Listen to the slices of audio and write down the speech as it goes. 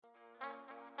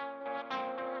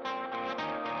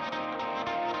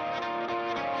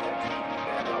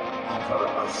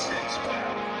a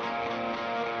six-pack.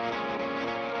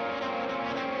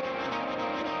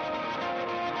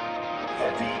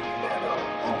 Heavy metal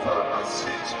over a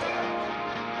six-pack.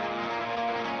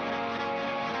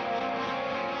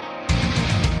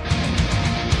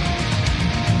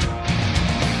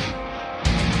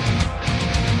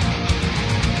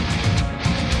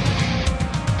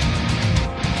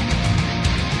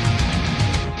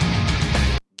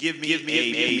 Give me a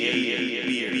beer.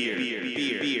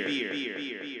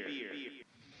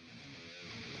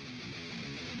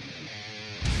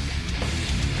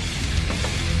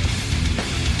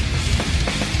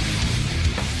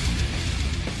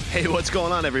 Hey, what's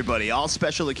going on, everybody? All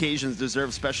special occasions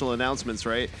deserve special announcements,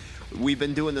 right? We've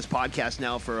been doing this podcast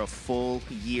now for a full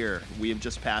year. We have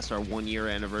just passed our 1 year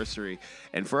anniversary.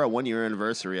 And for our 1 year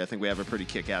anniversary, I think we have a pretty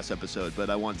kick-ass episode. But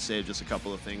I want to say just a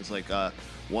couple of things. Like,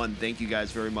 one, thank you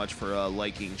guys very much for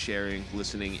liking, sharing,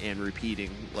 listening, and repeating,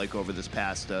 like, over this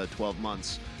past 12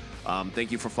 months.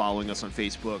 Thank you for following us on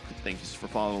Facebook. Thank you for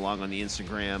following along on the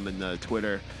Instagram and the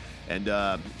Twitter. And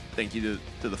thank you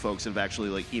to the folks that have actually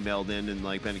like emailed in and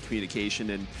like been in communication.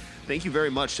 And thank you very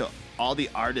much to all the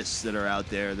artists that are out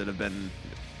there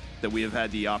that we have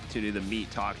had the opportunity to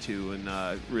meet, talk to,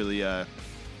 and really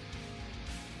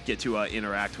get to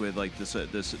interact with. Like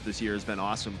this year has been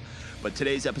awesome. But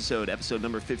today's episode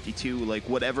number 52, like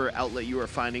whatever outlet you are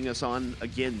finding us on,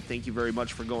 again, thank you very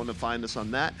much for going to find us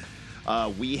on that.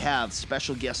 We have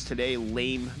special guest today,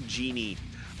 Lame Genie,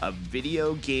 a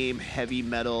video game heavy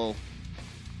metal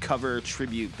cover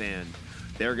tribute band.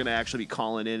 They're going to actually be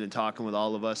calling in and talking with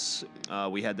all of us.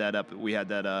 We had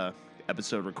that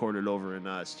episode recorded over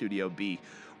in Studio B.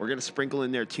 We're going to sprinkle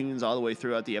in their tunes all the way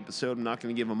throughout the episode. I'm not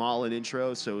going to give them all an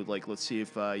intro, so like let's see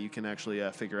if you can actually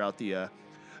figure out the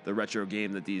retro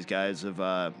game that these guys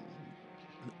have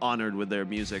honored with their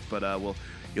music. But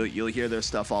you'll hear their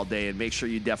stuff all day, and make sure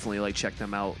you definitely like check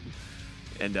them out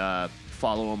and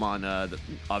follow them on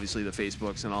obviously the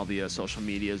Facebooks and all the social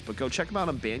medias, but go check them out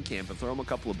on Bandcamp and throw them a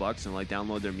couple of bucks and like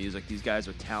download their music. These guys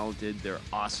are talented. They're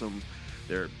awesome.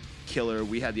 They're killer.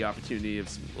 We had the opportunity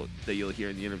that you'll hear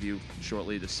in the interview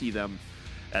shortly to see them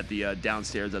at the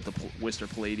downstairs at the Worcester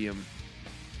Palladium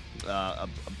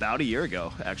about a year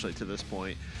ago, actually, to this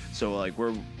point. So like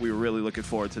we were really looking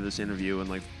forward to this interview and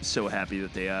like so happy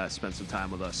that they spent some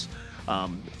time with us.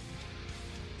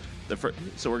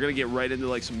 So we're going to get right into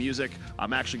like some music.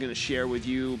 I'm actually going to share with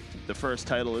you the first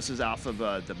title. This is off of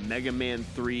the Mega Man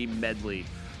 3 medley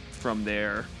from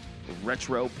their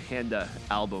Retro Panda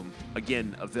album.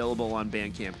 Again, available on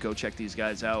Bandcamp. Go check these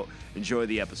guys out. Enjoy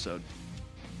the episode.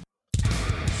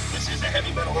 This is the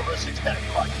Heavy Metal Over a Six-Pack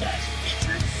podcast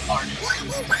featuring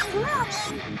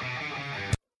artists.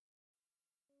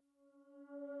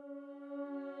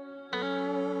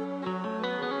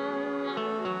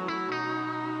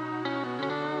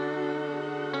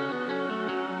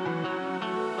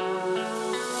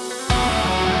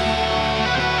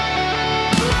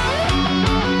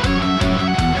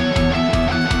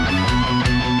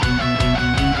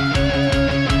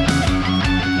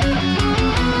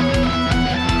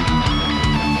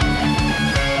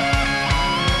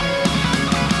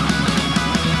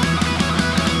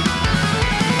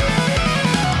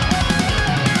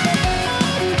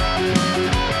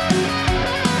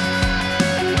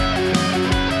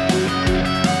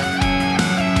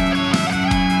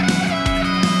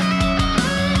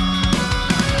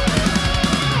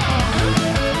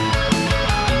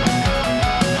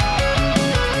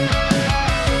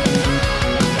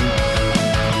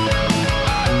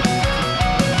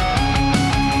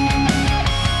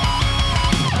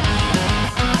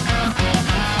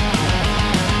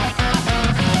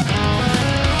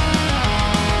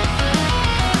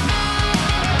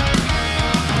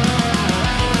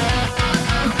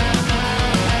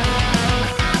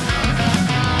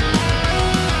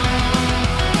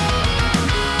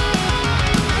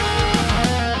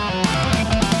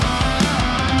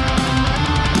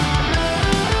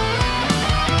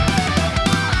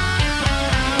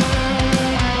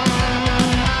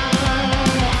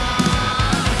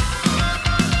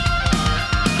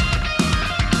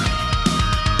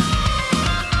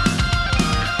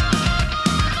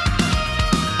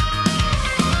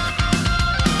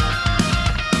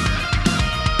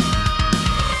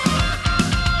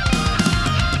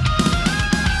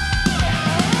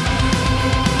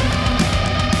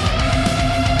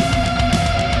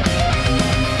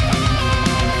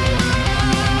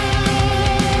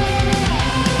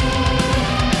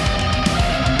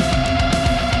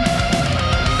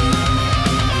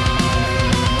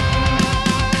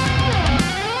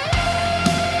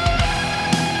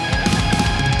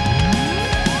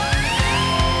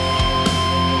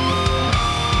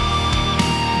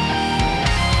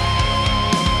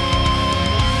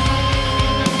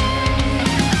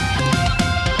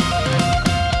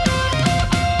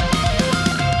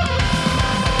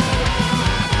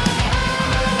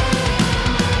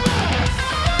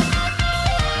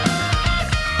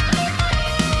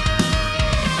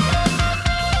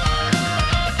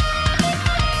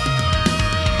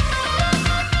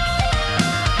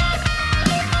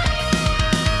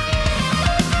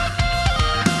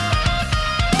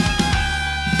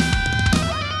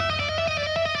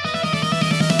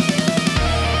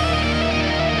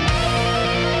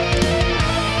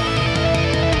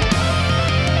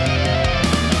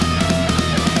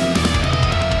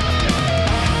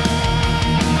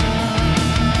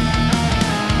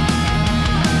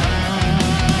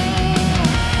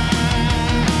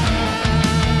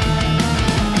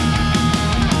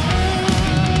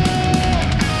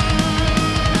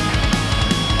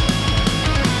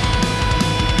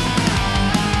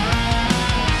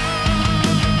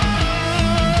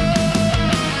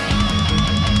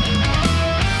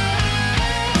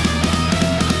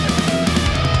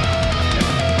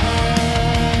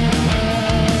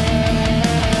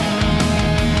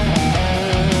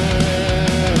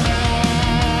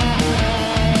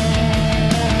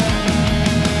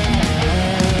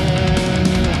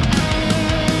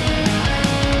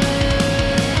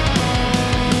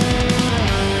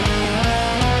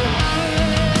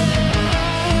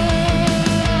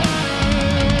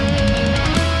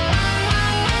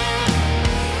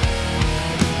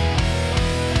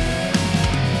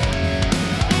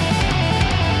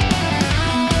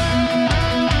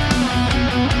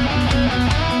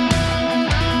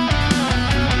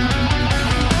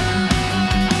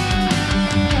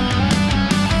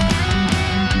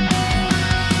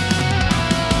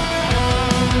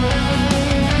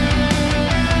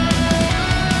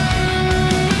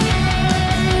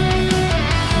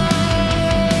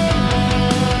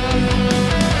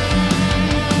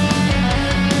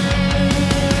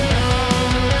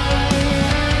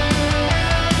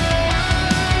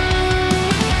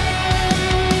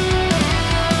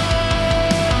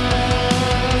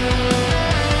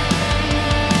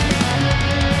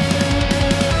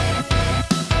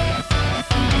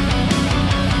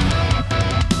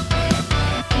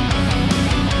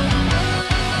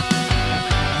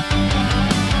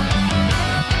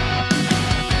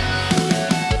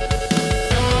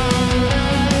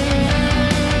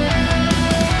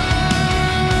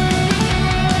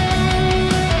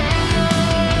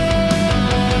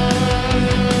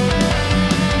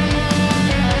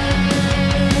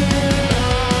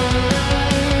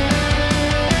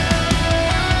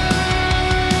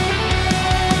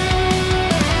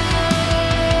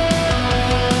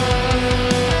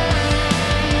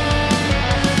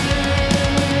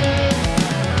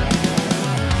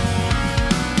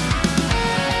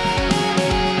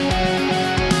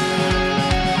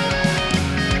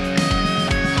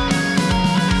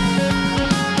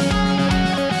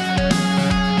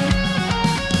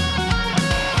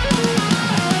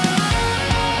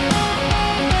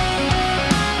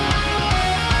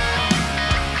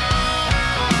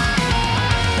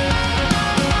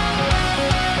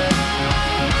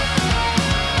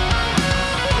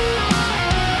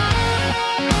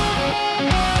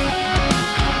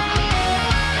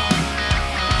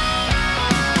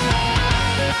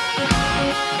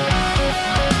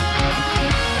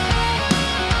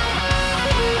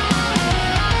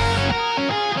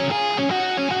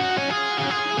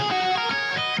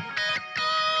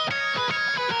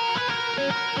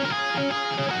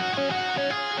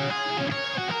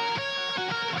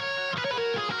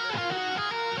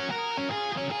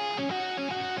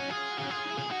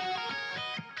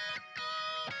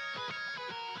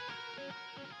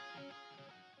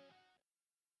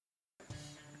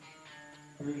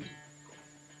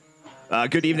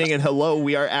 Good evening and hello.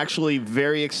 We are actually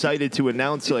very excited to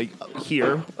announce,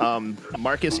 here,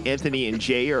 Marcus, Anthony, and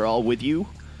Jay are all with you.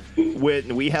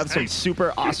 We have some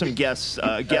super awesome guests.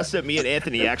 Guests that me and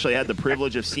Anthony actually had the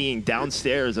privilege of seeing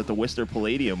downstairs at the Worcester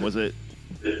Palladium. Was it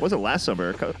last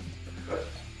summer? It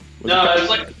was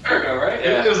like a year ago, right?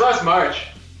 It was last March.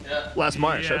 Yeah. Last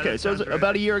March. Yeah, Okay, that so it was sounds right.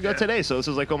 about a year ago today. So this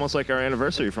is almost like our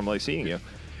anniversary from seeing you.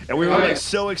 And we were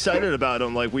so excited about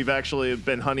him. We've actually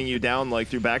been hunting you down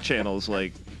through back channels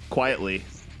quietly.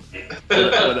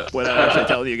 Without actually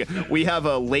telling you. We have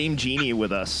a Lame Genie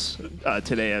with us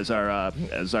today as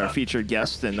our featured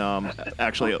guest and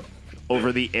actually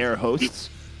over the air hosts.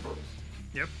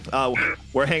 Yep.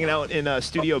 We're hanging out in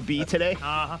Studio B today.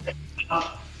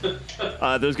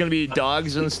 There's going to be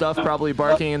dogs and stuff probably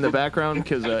barking in the background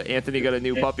because Anthony got a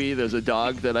new puppy. There's a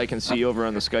dog that I can see over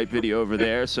on the Skype video over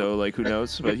there. So who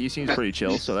knows? But he seems pretty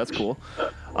chill, so that's cool.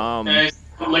 Hey,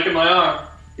 I'm licking my arm.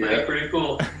 Yeah. Pretty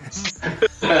cool. Just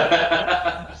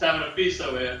having a feast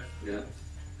over here. Yeah.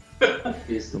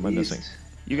 What am I missing?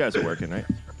 You guys are working, right?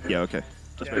 Yeah. Okay.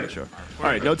 Just making sure. All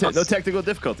right. No technical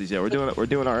difficulties yet. We're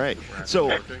doing all right.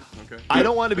 So I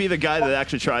don't want to be the guy that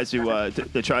actually tries to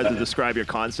describe your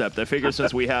concept. I figure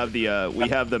since we have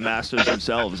the masters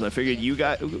themselves, I figured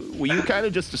will you kind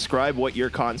of just describe what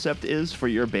your concept is for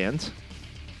your band?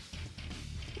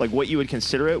 Like what you would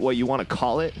consider it, what you want to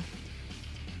call it.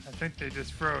 I think they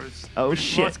just froze. Oh, We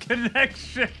shit. lost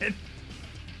connection.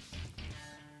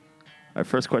 Our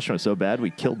first question was so bad we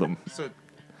killed them. So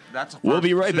that's a We'll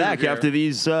be first right two back here. after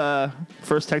these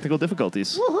first technical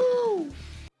difficulties. Woohoo!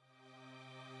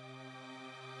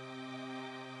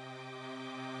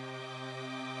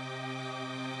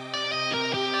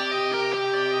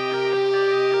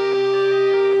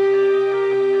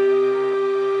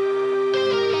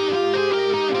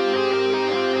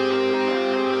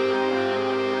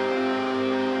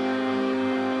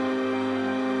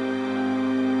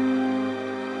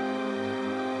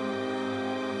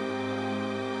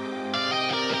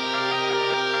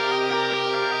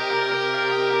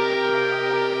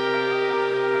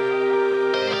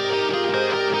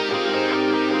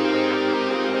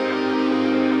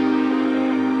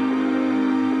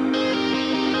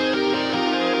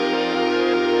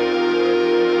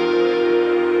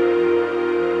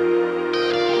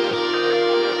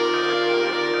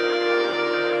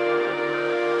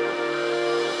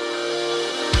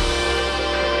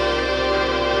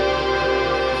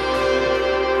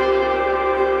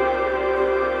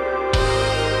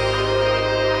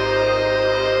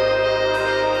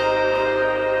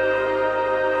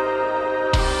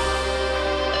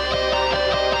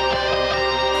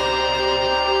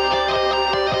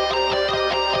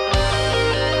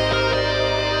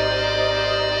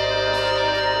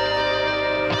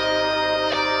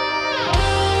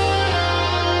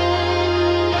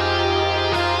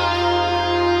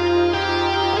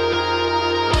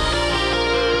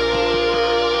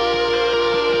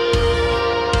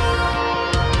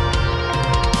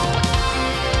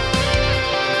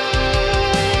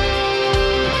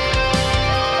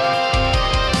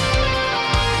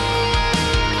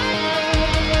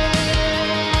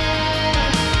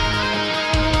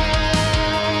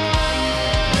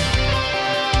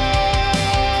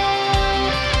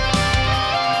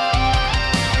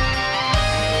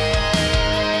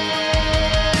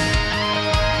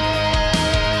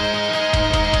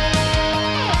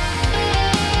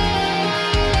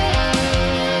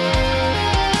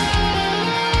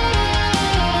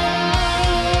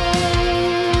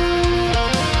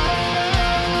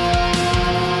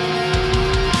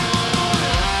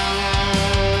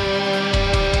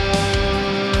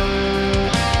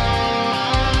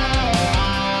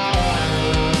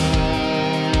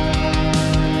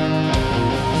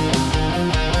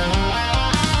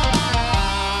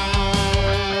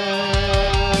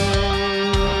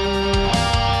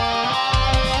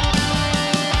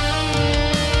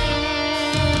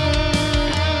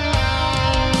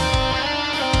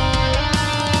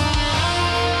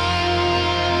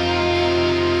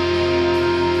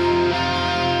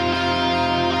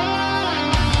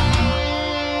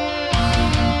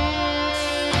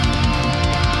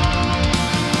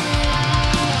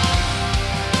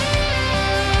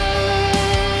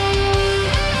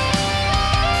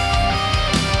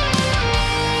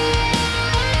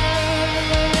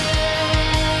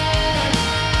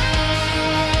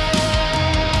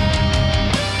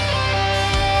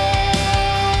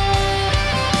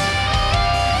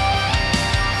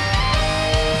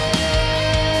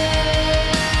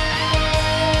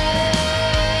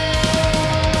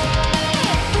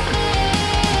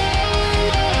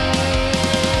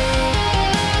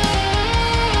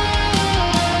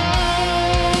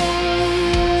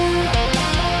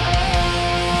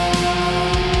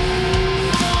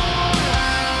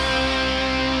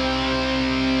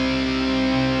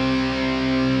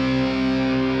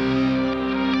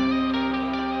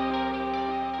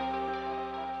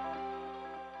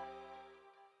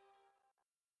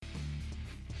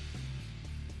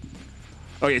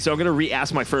 Okay, so I'm gonna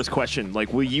re-ask my first question.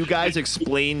 Like, will you guys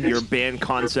explain your band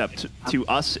concept to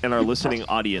us and our listening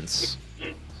audience?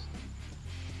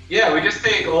 Yeah, we just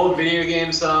take old video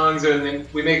game songs and then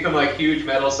we make them like huge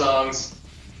metal songs.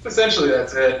 Essentially,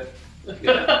 that's it.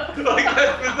 Yeah. Like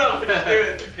that's not much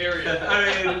to it. Period.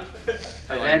 I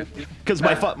mean, Because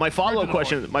my follow-up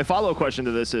question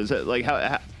to this is like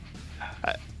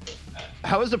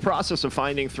how is the process of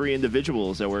finding 3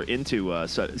 individuals that were into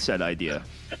said idea?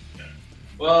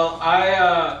 well,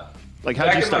 Like,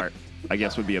 how'd you start? I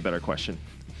guess would be a better question.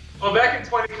 Well, back in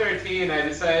 2013,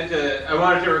 I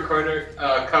wanted to record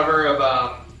a cover of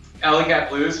Alley Cat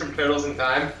Blues from Turtles in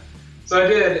Time. So I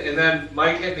did, and then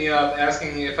Mike hit me up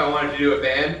asking me if I wanted to do a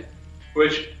band,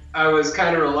 which I was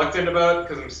kind of reluctant about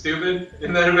because I'm stupid.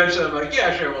 And then eventually I'm like,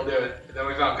 yeah, sure, we'll do it. And then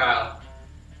we found Kyle.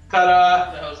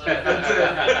 Ta-da! That was it. That's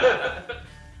it.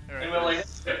 And we're like,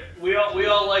 we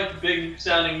all like big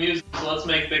sounding music, so let's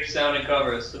make big sounding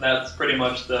covers. And that's pretty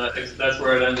much that's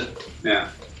where it ended. Yeah.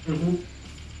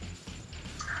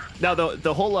 Now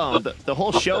the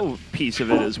whole show piece of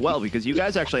it as well, because you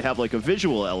guys actually have like a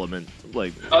visual element,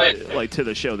 like like to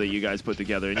the show that you guys put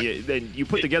together, and you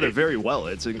put together very well.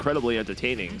 It's incredibly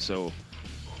entertaining. So,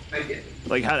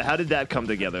 like, how did that come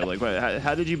together? Like,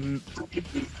 how did you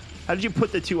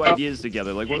put the 2 ideas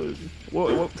together? Like,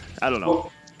 what I don't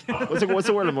know. What's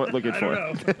the word I'm looking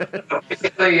for?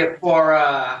 Basically, for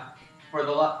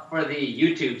the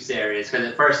YouTube series, because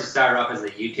at first it started off as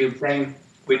a YouTube thing.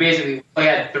 We basically only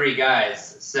had 3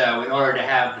 guys, so in order to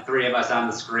have the 3 of us on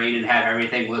the screen and have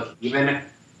everything look even,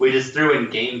 we just threw in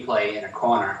gameplay in a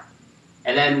corner.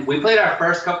 And then we played our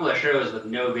first couple of shows with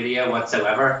no video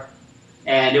whatsoever,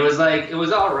 and it was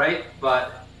all right,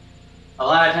 but a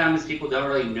lot of times people don't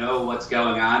really know what's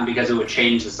going on because it would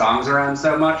change the songs around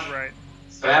so much. Right.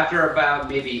 So after about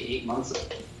maybe 8 months,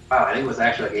 I think it was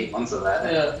actually like 8 months of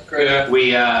that. Yeah, great. Yeah.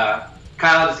 We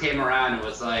Kyle just came around and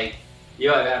was like,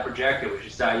 yo, I got a projector, we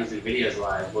should start using videos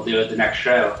live, we'll do it the next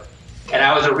show. And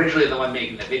I was originally the one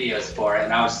making the videos for it,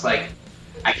 and I was just like,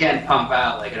 I can't pump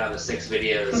out like another 6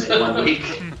 videos in 1 week.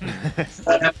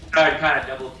 So I started kind of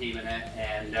double teaming it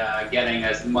and getting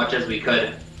as much as we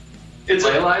could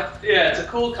play live. Yeah, it's a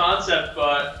cool concept,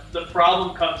 but the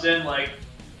problem comes in, like,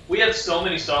 we have so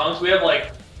many songs. We have,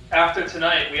 like, after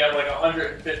tonight, we have, like,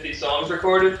 150 songs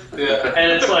recorded. Yeah.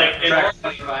 And it's like, Track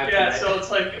 25 yeah, tonight. so it's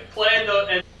like playing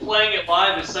it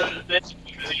live is such a thing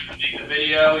because you have to make the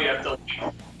video, you have to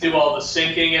do all the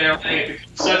syncing and everything. It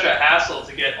becomes such a hassle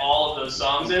to get all of those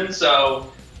songs in.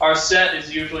 So our set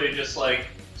is usually just like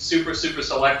super, super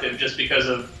selective just because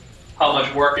of how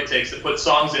much work it takes to put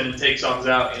songs in and take songs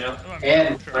out, you know?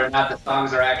 And whether or not the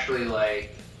songs are actually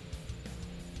like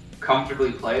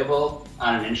comfortably playable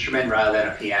on an instrument rather than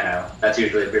a piano. That's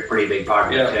usually a pretty big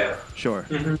part of it too. Sure.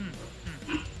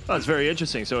 Oh, it's very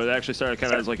interesting. So it actually started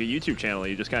kind of as like a YouTube channel.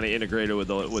 You just kind of integrated with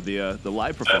the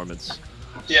live performance.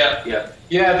 Yeah. Yeah.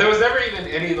 Yeah, there was never even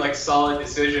any like solid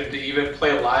decision to even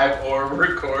play live or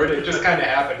record. It just kind of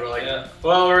happened. We're like, Yeah.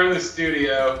 well, we're in the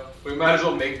studio. We might as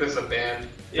well make this a band.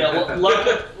 Yeah,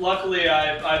 luckily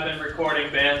I've been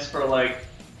recording bands for like,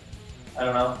 I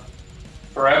don't know,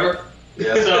 forever.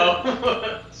 Yeah.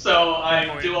 So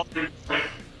I do all the,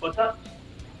 what's up?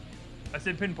 I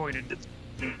said pinpointed.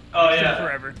 Oh Said yeah.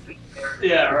 Forever.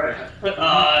 Yeah,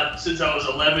 right. Since I was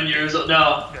 11 years old.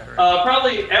 No, Yeah, right.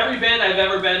 probably every band I've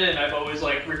ever been in, I've always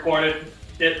like recorded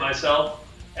it myself.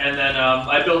 And then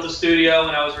I built a studio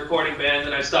and I was recording bands,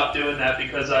 and I stopped doing that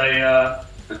because a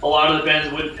lot of the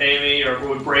bands wouldn't pay me or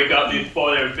would break up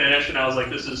before they would finish, and I was like,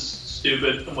 this is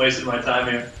stupid. I'm wasting my time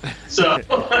here. So,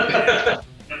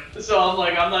 so I'm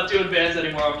like, I'm not doing bands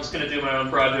anymore. I'm just gonna do my own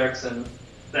projects. And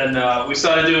then we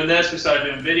started doing this. We started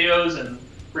doing videos, and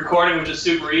recording was just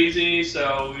super easy.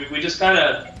 So we just kind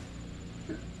of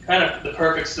the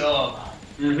perfect storm.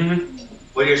 Mm-hmm.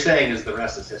 What you're saying is the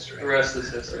rest is history. The rest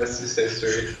is history. This is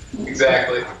history.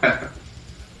 Exactly.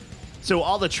 So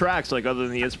all the tracks, like other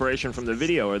than the inspiration from the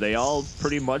video, are they all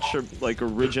pretty much like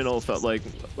original, like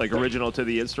original to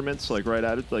the instruments, like right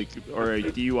at it, like, or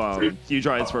do you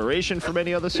draw inspiration from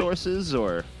any other sources,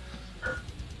 or?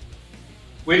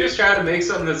 We just try to make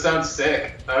something that sounds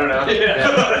sick. I don't know.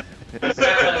 Yeah.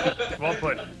 Well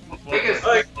put. Biggest,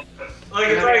 Like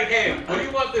it's like, hey, what do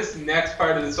you want this next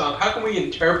part of the song? How can we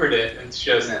interpret it? And it's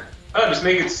just, oh, just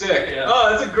make it sick. Yeah. Oh,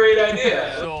 that's a great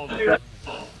idea. Sold.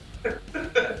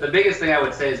 the biggest thing I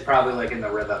would say is probably like in the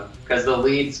rhythm, because the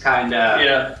leads kind of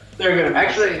Yeah. They're gonna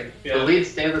actually Yeah. the leads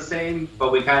stay the same,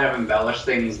 but we kind of embellish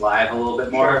things live a little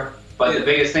bit more. Sure. But Yeah. the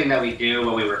biggest thing that we do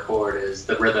when we record is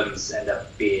the rhythms end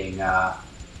up being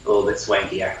a little bit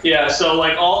swankier. Yeah, so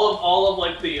like all of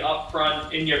like the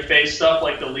upfront in your face stuff,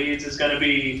 like the leads, is gonna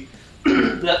be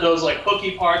those like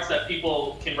hooky parts that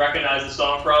people can recognize the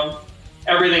song from.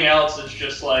 Everything else is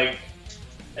just like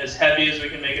as heavy as we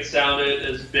can make it sound it,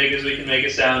 as big as we can make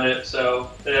it sound it.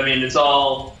 So I mean, it's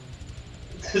all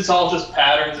just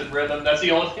patterns and rhythm. That's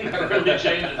the only thing that really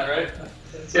changes, right?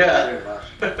 Yeah.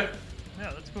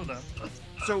 Yeah, that's cool though.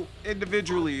 So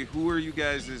individually, who are you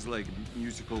guys' like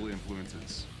musical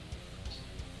influences?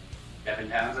 Devin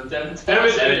Townsend. Devin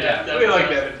Townsend. We like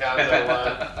Devin Townsend a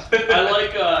lot. I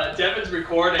like Devin's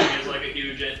recording is like a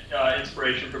huge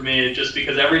inspiration for me, just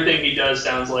because everything he does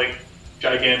sounds like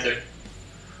gigantic.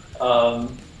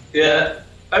 Yeah,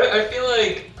 I feel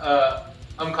like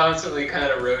I'm constantly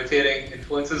kind of rotating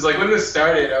influences. Like when this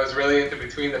started, I was really into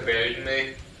Between the Buried and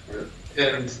Me,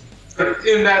 and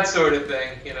in that sort of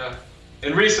thing, you know.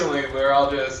 And recently, we're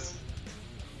all just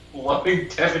loving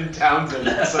Devin Townsend.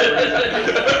 And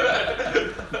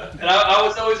I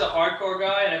was always a hardcore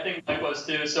guy, and I think Mike was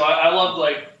too. So I loved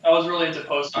I was really into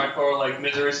post-hardcore, like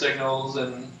Misery Signals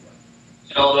and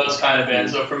all those kind of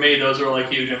bands. So for me, those were like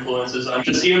huge influences.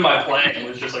 Just even my playing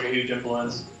was just like a huge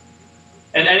influence.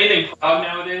 And anything prog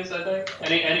nowadays, I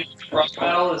think any rock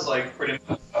metal is like pretty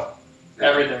much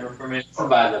everything for me. It's the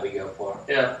vibe that we go for.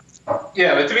 Yeah.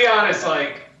 Yeah, but to be honest,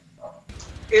 like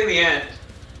in the end,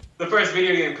 the first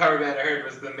video game cover band I heard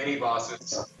was the Mini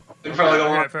Bosses. And for like a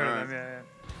long, Yeah, I've heard of them, yeah.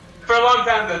 for a long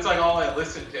time, that's like all I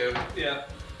listened to. Yeah.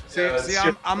 See,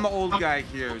 I'm the old guy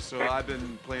here, so I've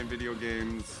been playing video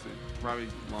games probably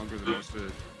longer than most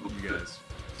of you guys.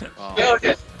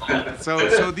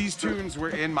 So these tunes were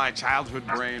in my childhood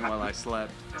brain while I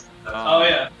slept. Oh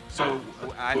yeah. So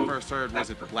I first heard, was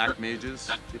it the Black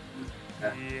Mages?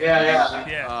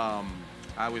 Yeah.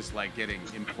 I was like getting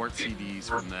import CDs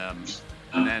from them,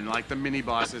 and then like the Mini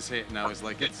Bosses hit, and I was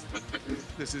like,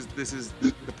 this is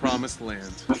the promised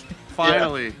land.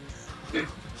 Finally,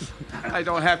 I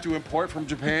don't have to import from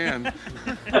Japan.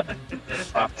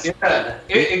 Yeah,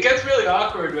 it gets really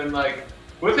awkward when like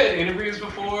we've had interviews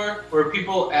before where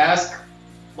people ask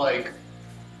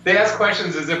they ask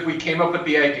questions as if we came up with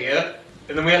the idea,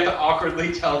 and then we have to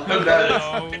awkwardly tell them that.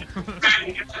 No.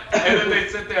 And then they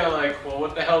sit there like, well,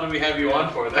 what the hell do we have you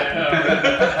on for then?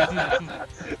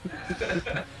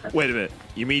 Wait a minute.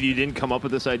 You mean you didn't come up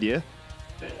with this idea?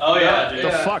 Oh yeah. Dude.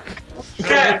 The fuck?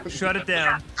 Shut it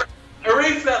down.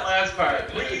 Erase that last part.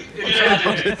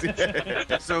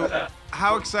 So,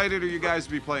 how excited are you guys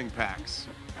to be playing PAX?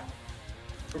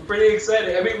 We're pretty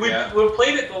excited. I mean, we've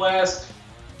played it the last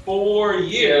 4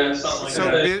 years. Yeah, something like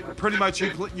So that. pretty much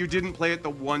you didn't play it the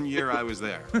 1 year I was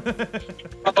there. You're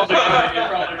probably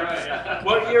right. Yeah.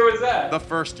 What year was that? The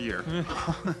first year.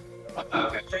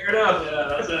 Okay. Fair enough. Yeah,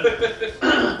 that's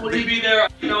it. Will you be there,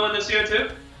 this year too?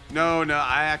 No,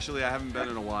 I haven't been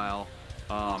in a while.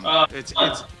 It's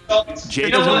Jay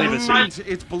doesn't leave a ballooned, seat.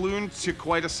 it's ballooned to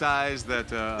quite a size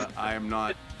that I am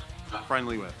not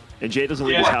friendly with. And Jay doesn't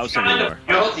leave his house anymore.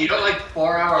 You don't like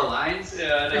 4-hour lines?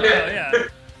 Yeah. I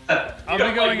Oh,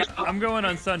 know. yeah. I'm going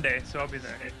on Sunday, so I'll be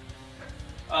there.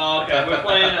 Oh, okay. We're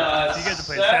playing. So you get to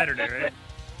play Saturday, right?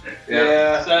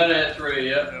 Yeah. Saturday at 3.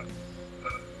 Yep.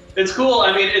 It's cool.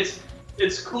 I mean,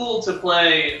 it's cool to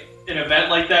play an event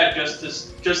like that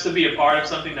just to be a part of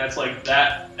something that's like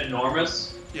that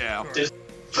enormous. Yeah. It's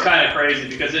kind of crazy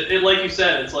because it like you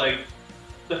said, it's like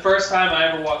the first time I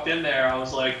ever walked in there, I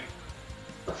was like,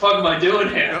 "The fuck am I doing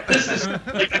here? This is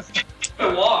like I can't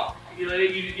even walk."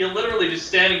 You're literally just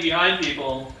standing behind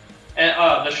people, and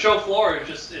the show floor is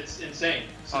just—it's insane.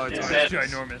 It's insane.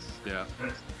 ginormous. Yeah.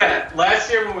 Last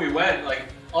year when we went, like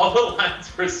all the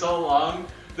lines were so long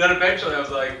that eventually I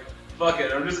was like, "Fuck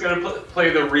it, I'm just gonna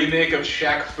play the remake of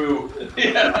Shaq Fu."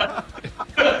 Yeah.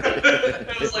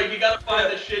 It was like you gotta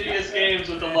find the shittiest games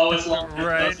with the lowest line.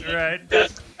 Right.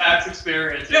 That's the PAX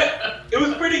experience. Yeah, it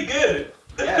was pretty good.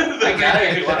 Yeah, I got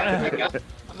it.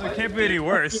 It can't be any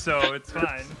worse, so it's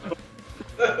fine.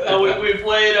 We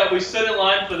played. We stood in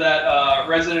line for that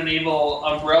Resident Evil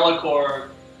Umbrella Corps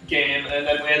game, and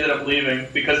then we ended up leaving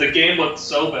because the game looked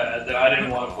so bad that I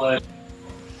didn't want to play.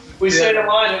 We stayed in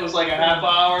line. It was like a half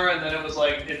hour, and then it was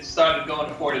like it started going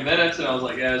to 40 minutes, and I was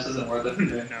like, "Yeah, this isn't worth it for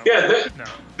me." No. Yeah, No.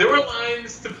 there were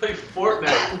lines to play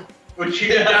Fortnite, which you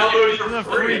can download It's a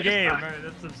for free free. game. Right,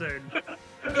 that's absurd.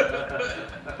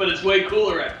 But it's way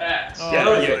cooler at PAX. Oh, Yeah,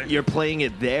 okay. you're playing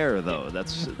it there though.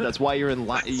 That's why you're in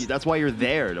line. That's why you're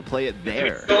there to play it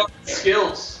there.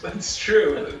 Skills. That's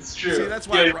true. That's true. See, that's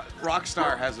why Yeah.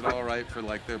 Rockstar has it all right for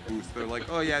like their booth. They're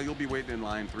like, oh yeah, you'll be waiting in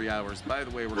line 3 hours. By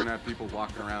the way, we're gonna have people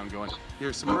walking around going,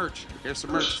 here's some merch. Here's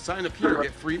some merch. Sign up here,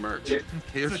 get free merch.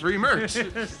 Here's free merch.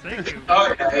 Thank you.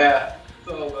 Oh yeah.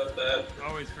 It's all about that.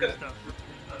 Always free stuff.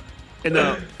 In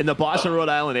the Boston, Rhode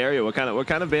Island area, what kind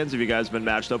of bands have you guys been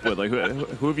matched up with? Like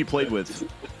who have you played with,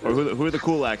 or who are the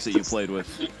cool acts that you played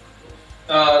with?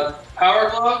 Power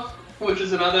Glove, which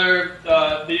is another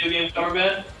video game cover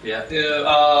band. Yeah.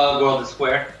 Yeah. World is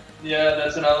Square. Yeah,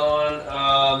 that's another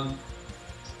one.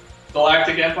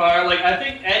 Galactic Empire. Like, I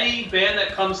think any band that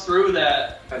comes through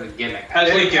that Has a gimmick. has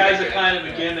Any like, gimmick, has a kind of a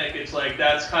yeah. gimmick. It's like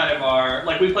that's kind of our.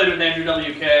 Like, we played with Andrew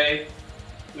WK.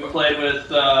 We played with.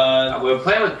 We're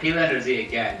playing with P-Lander Z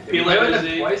again. Did we play with P-Lander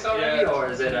them Z, twice already, yeah.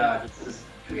 or is it this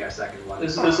will be our second one?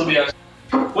 This will be our.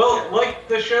 Well, like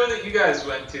the show that you guys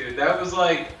went to, that was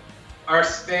like our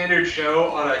standard show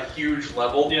on a huge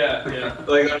level. Yeah, yeah.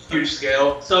 Like on a huge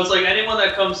scale. So it's like anyone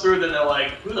that comes through, then they're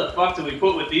like, "Who the fuck do we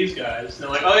put with these guys?" And they're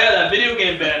like, "Oh yeah, that video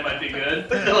game band might be good."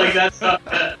 They're like, "That's not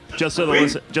bad." Just so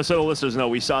the listeners know,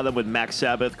 we saw them with Max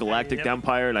Sabbath, Galactic Yep.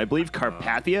 Empire, and I believe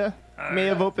Carpathia may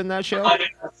have opened that show.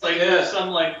 It's like there's some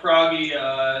like proggy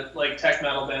like tech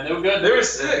metal band. They were good. They were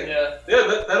sick. Yeah.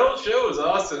 Yeah, that whole show was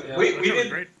awesome. Yeah, we That shit was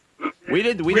did. great. We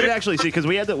did actually see, because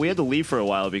we had to leave for a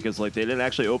while because like they didn't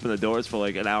actually open the doors for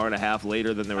like an hour and a half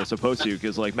later than they were supposed to,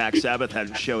 because like Max Sabbath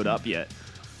hadn't showed up yet.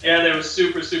 Yeah, they were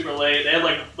super late. They had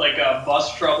like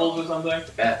bus troubles or something.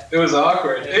 Yeah. It was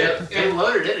awkward. It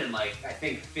loaded in like I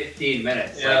think 15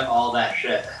 minutes. Yeah. Like all that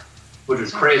shit, which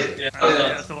was crazy. Yeah.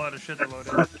 That's a lot of shit that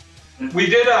loaded. We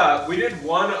did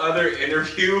one other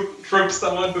interview from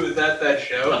someone who was at that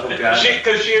show. Oh, God.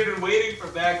 Because she had been waiting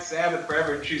for Max Sabbath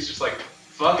forever, and she's just like,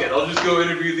 fuck it, I'll just go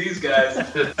interview these guys.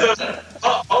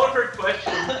 So all of her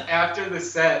questions after the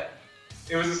set,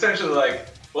 it was essentially like,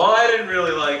 well, I didn't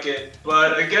really like it,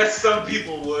 but I guess some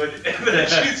people would. And then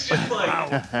she's just like,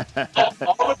 Wow.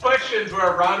 all the questions were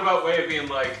a roundabout way of being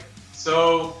like,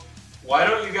 so why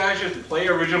don't you guys just play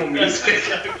original music?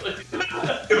 Exactly.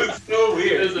 It was so It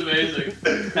weird. was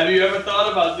amazing. Have you ever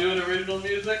thought about doing original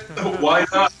music? Why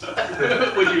not?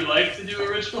 Would you like to do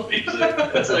original music?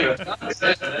 It's like,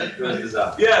 It was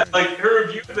bizarre. Yeah, like her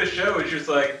review of the show was just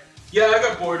like, yeah, I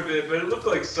got bored of it, but it looked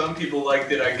like some people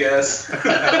liked it, I guess.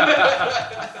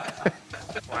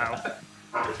 Wow.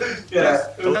 Yeah.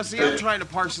 Now, see, I'm trying to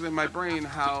parse it in my brain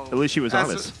how. At least she was as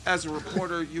honest. As a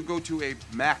reporter, you go to a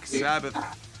Max Sabbath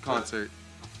concert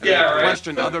and Yeah, then right.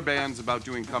 question other bands about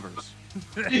doing covers.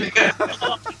 Yeah,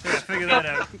 figure that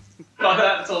out. Thought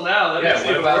that until now. That Yeah. makes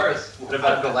What it about worse. this? What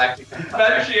about Galactic Imagine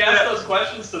Empire? she asked those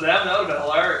questions to them. That would have been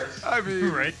hilarious. I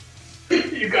mean, Right.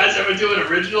 You guys ever do an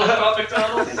original about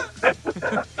McDonald's?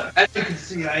 As you can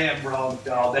see, I am wrong,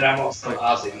 dog, and I'm also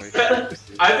Aussie.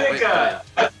 I think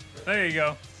There you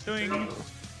go. Doing.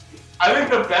 I think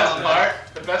the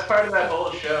best part of that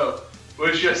whole show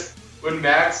was just when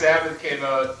Max Sabbath came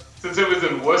out. Since it was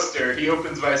in Worcester, he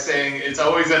opens by saying, "It's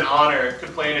always an honor to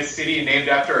play in a city named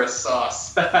after a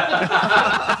sauce." Yeah,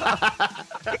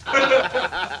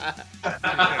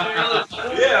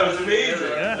 it was amazing.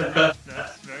 Yeah.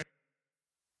 That's very.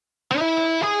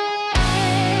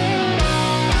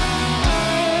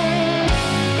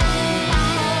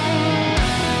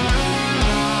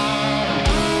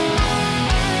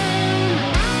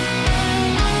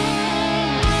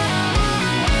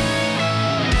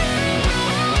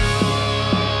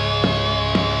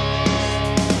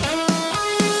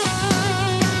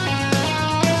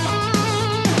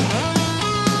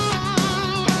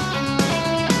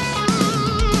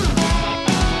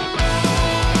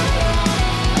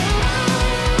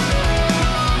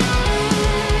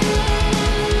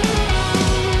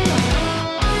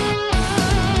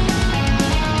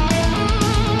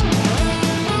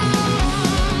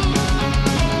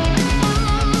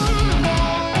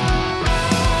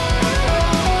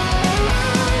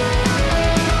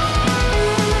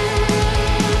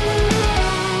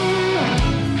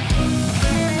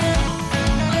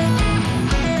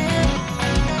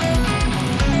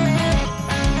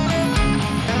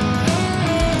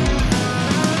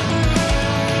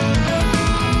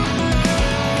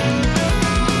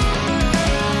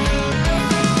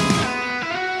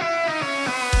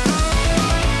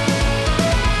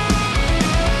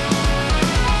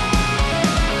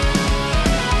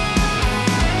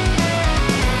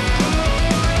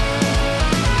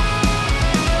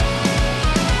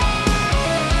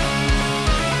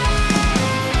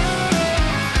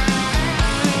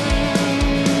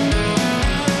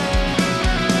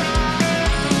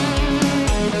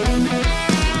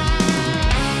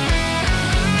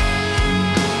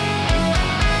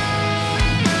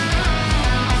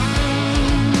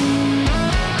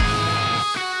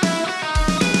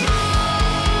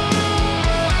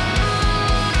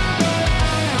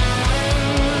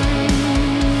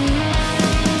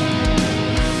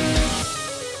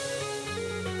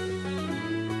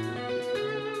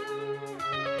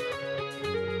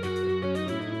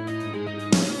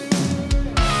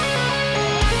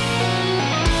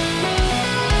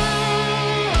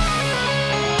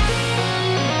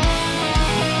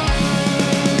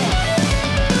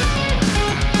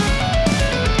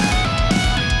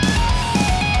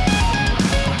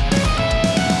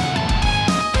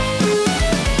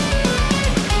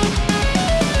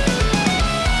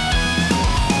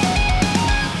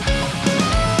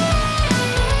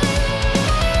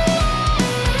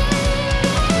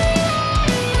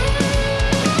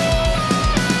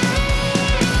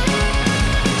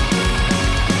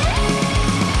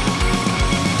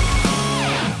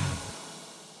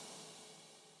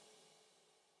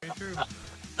 true.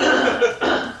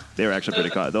 They were actually pretty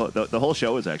the whole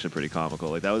show was actually pretty comical.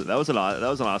 Like that was an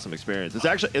awesome experience.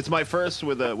 It's my first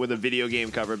with a video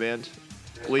game cover band.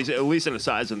 At least in a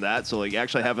size of that. So like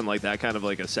actually having like that kind of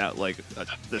like a sound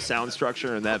the sound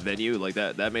structure in that venue like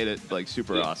that made it like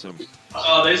super awesome.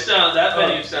 Oh, that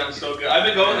venue sounds so good. I've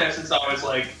been going there since I was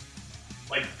like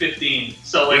 15.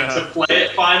 So like to play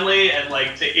it finally and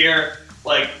like to hear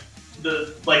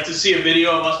to see a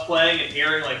video of us playing and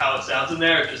hearing like how it sounds in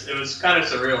there, it was kind of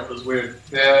surreal. It was weird.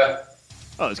 Yeah.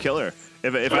 Oh, it's killer.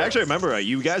 If I actually remember right,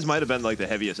 you guys might have been like the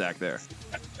heaviest act there.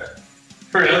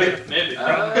 Really? Maybe.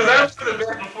 Because I was in the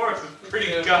band before, so it's pretty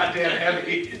goddamn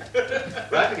heavy. They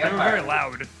were very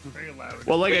loud. Very loud.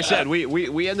 Well, like I said,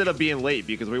 we ended up being late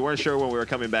because we weren't sure when we were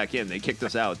coming back in. They kicked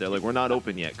us out. They're like, we're not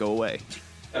open yet. Go away.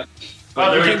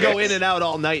 But you can go in and out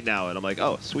all night now. And I'm like,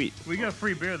 oh, sweet. We got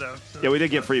free beer though. So. Yeah, we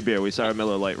did get free beer. We saw a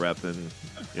Miller Lite rep, and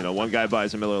one guy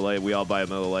buys a Miller Lite, we all buy a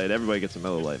Miller Lite. Everybody gets a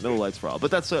Miller Lite. Miller Lite's for all.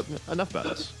 But that's enough about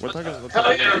us. We're talking.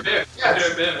 Hell yeah, beer.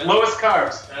 Yeah, lowest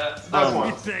carbs. That's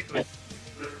one. Exactly.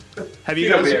 Have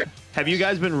you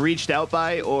guys been reached out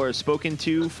by or spoken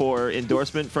to for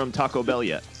endorsement from Taco Bell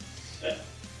yet?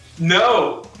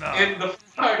 No. And the fun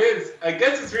part is, I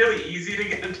guess it's really easy to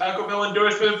get a Taco Bell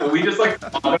endorsement, but we just It's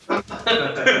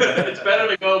better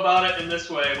to go about it in this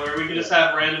way, where we can just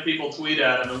have random people tweet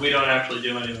at them and we don't actually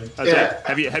do anything.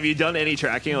 Have you done any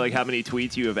tracking, like how many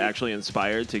tweets you have actually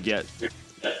inspired to get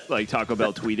like Taco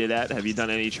Bell tweeted at? Have you done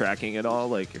any tracking at all?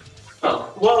 Like.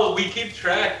 Well, we keep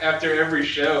track after every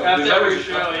show. After every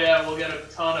show, yeah, we'll get a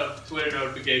ton of Twitter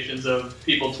notifications of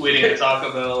people tweeting at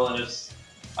Taco Bell, and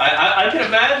I can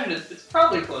imagine it's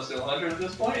probably close to 100 at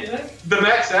this point, you think? The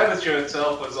Max Sabbath show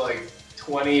itself was like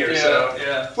 20 or so.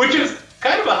 Yeah. Which is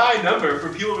kind of a high number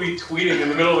for people to be tweeting in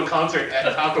the middle of a concert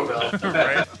at Taco Bell.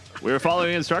 Right. We were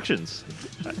following instructions.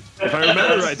 If I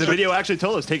remember right, the video actually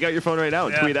told us, take out your phone right now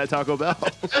and tweet at Taco Bell.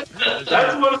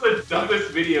 That's one of the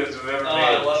dumbest videos we've ever made.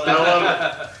 I love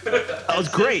it. That was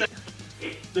great.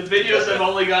 The videos have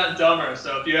only gotten dumber,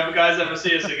 so if you guys ever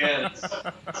see us again,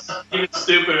 it's even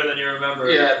stupider than you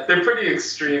remember. Yeah, they're pretty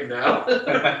extreme now.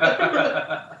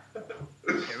 Yeah,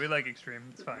 we like extreme.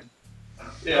 It's fine.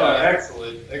 Yeah. Oh,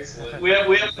 excellent. We have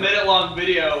a minute-long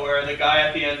video where the guy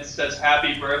at the end says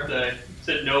 "Happy Birthday"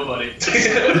 to nobody.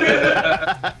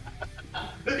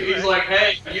 He's like,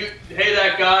 hey,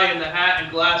 that guy in the hat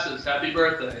and glasses, happy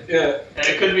birthday. Yeah. And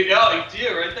it could be, it's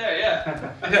you right there,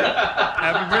 yeah.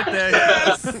 Happy birthday.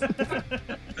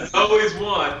 Yes. Always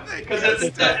one. Because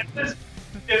if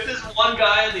there's one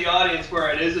guy in the audience where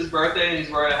it is his birthday and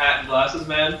he's wearing a hat and glasses,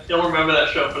 man, he'll remember that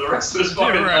show for the rest of his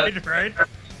fucking life. Right.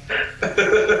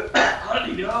 How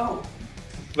did he know?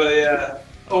 But yeah.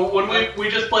 Oh, when we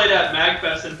just played at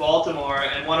MagFest in Baltimore,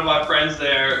 and one of my friends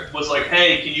there was like,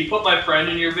 hey, can you put my friend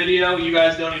in your video? You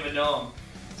guys don't even know him.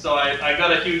 So I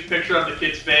got a huge picture of the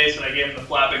kid's face, and I gave him the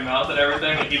flapping mouth and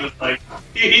everything, and he was like,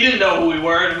 he didn't know who we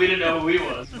were, and we didn't know who he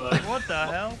was. But What the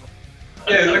hell?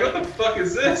 Yeah, he's like, what the fuck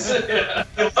is this? Yeah.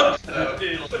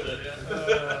 He loved it,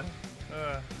 yeah.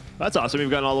 That's awesome.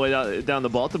 You've gotten all the way down to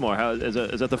Baltimore. How is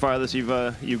that the farthest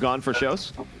you've gone for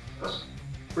shows?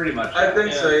 Pretty much. I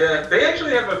think so, yeah. They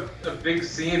actually have a big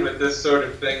scene with this sort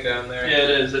of thing down there. Yeah, it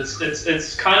is.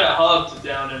 It's kind of hubbed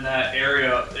down in that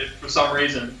area for some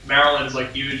reason. Maryland is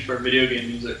like huge for video game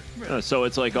music. So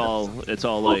it's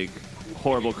all like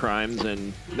horrible crimes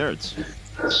and nerds.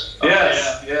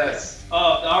 Yes.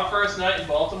 Our first night in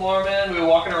Baltimore, man, we were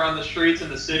walking around the streets in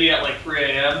the city at like 3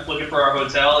 a.m. looking for our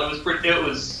hotel. It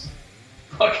was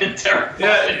fucking terrifying.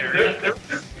 Yeah,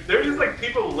 there were just like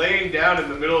people laying down in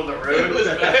the middle of the road. It was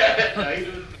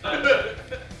bad.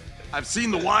 I've seen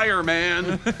The Wire,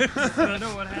 man. I don't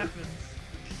know what happened.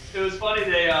 It was funny.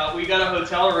 We got a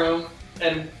hotel room,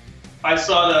 and I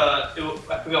saw I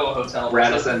forgot what hotel it was.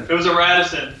 Radisson. It was a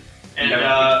Radisson,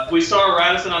 and we saw a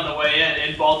Radisson on the way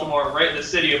in Baltimore, right in the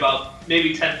city, about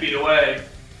maybe 10 feet away.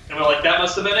 And we're like, that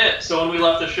must have been it. So when we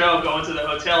left the show, going to the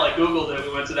hotel, I Googled it.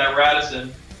 We went to that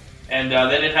Radisson. And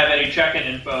they didn't have any check-in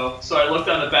info. So I looked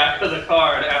on the back of the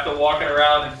card after walking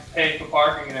around and paying for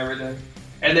parking and everything.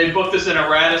 And they booked us in a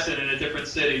Radisson in a different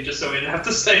city just so we didn't have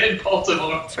to stay in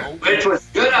Baltimore. Which was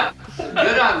good on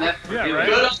them. Yeah, right.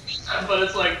 Good on them, but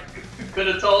it's like, could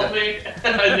have told me.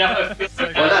 And now I feel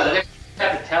like Well, no, they didn't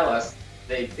have to tell us.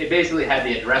 It basically had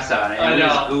the address on it, and I we know.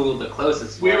 just Googled the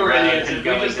closest we one were rather idiots. than We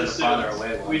going just to the farther away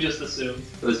assumed. one. We just assumed.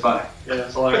 It was funny. Yeah,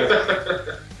 it's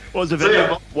hilarious. What was the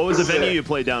venue? What was the venue you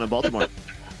played down in Baltimore?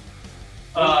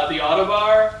 The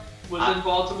Autobar was in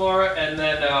Baltimore, and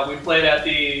then we played at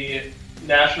the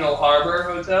National Harbor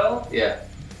Hotel. Yeah.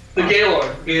 The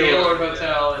Gaylord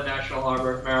Hotel in National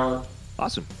Harbor, Maryland.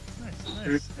 Awesome.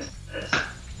 Nice.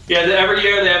 Yeah, every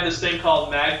year they have this thing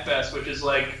called MagFest, which is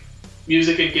like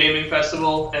music and gaming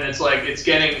festival, and it's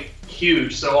getting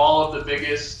huge. So all of the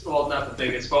biggest, well, not the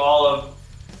biggest, but all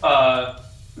of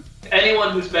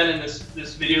anyone who's been in this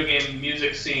video game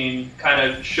music scene kind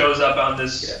of shows up on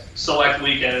this select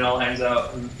weekend and all hangs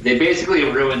out. They basically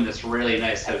ruined this really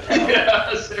nice hotel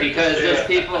because those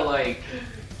people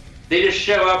they just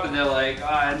show up and they're like, oh,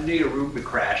 I need a room to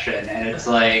crash in, and it's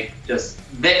like they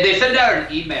send out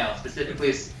an email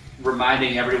specifically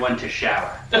reminding everyone to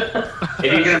shower. If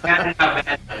you can imagine how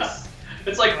bad it is.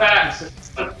 It's like PAX.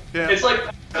 It's like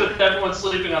PAX with everyone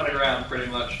sleeping on the ground, pretty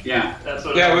much. Yeah. That's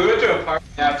what. Yeah, we went to a party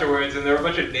afterwards, and there were a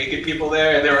bunch of naked people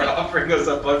there, and they were offering us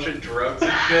a bunch of drugs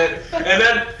and shit. And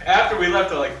then after we left,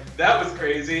 that was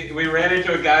crazy. We ran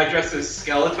into a guy dressed as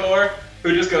Skeletor,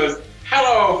 who just goes,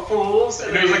 "Hello, fools!"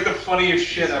 And it was like the funniest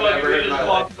shit I've ever heard in my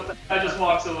life. I just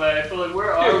walks away. I feel like,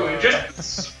 where are we?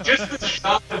 Just the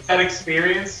shock of that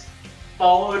experience,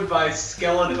 followed by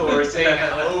Skeletor saying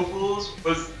 "Hello, fools,"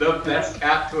 was the best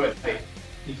cap to it.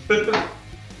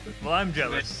 Well, I'm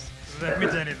jealous. If that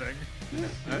means anything.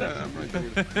 I'm right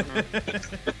there.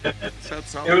 Sounds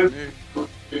solid It was- to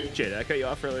me. Jay, did I cut you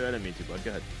off earlier? I didn't mean to, bud.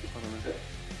 Go ahead.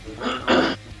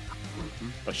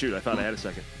 Oh, shoot. I thought I had a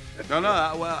second. No,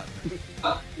 well.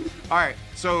 All right,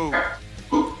 so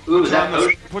Ooh,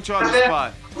 put you on the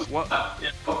spot.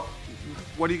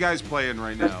 What are you guys playing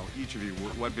right now? Each of you,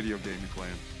 what video game you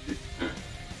playing?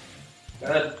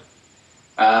 Good.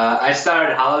 I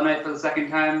started Hollow Knight for the second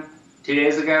time 2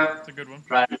 days ago. It's a good one.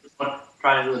 Trying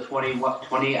to do a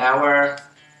 20 hour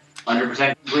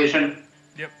 100% completion,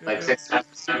 Yep. like 6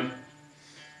 times.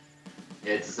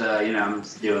 It's I'm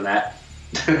just doing that.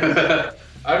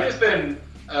 I've just been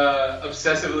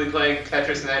obsessively playing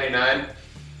Tetris 99.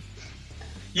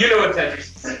 You know what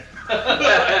Tetris is.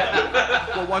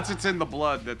 Well, once it's in the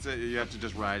blood, that's it. You have to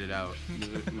just ride it out.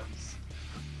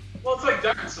 Well, it's like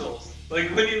Dark Souls. Like,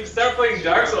 when you start playing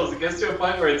Dark Souls, it gets to a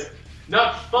point where it's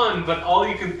not fun, but all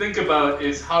you can think about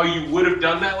is how you would have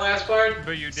done that last part.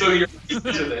 But you did. So you're used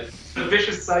to it. It's a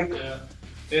vicious cycle.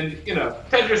 And,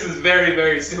 Tetris is very,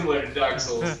 very similar to Dark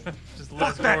Souls. Just Fuck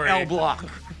less that gory. L block.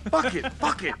 Fuck it.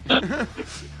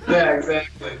 Yeah,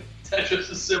 exactly. Tetris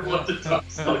is similar to Dark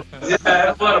Souls. Yeah, I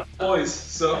have a lot of poise,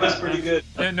 so that's pretty good.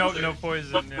 Yeah, no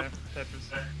poison. Yeah, Tetris.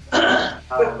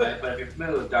 Hollow Knight, but if you're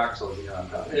familiar with Dark Souls, you know what I'm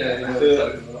talking about. Yeah, you know what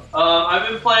I'm talking about. I've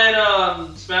been playing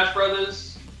Smash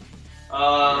Brothers.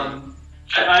 I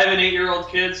have an 8-year-old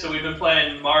kid, so we've been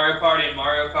playing Mario Party and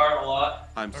Mario Kart a lot.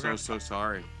 I'm so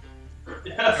sorry.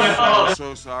 Oh, I'm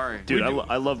so sorry. Dude,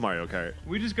 I love Mario Kart.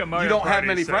 We just got Mario You don't have Party,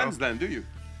 many so- friends then, do you?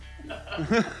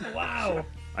 Wow.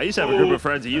 I used to have a group of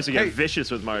friends that used to get Hey. vicious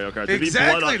with Mario Kart. There'd be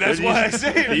blood Exactly, on- that's there why I used-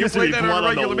 say there if you used to play be that blood on a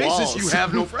regular the basis, you walls.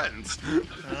 have no friends.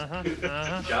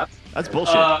 That's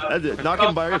bullshit.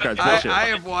 Knocking Mario Kart's bullshit. I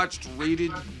have watched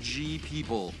rated G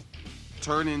people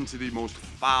turn into the most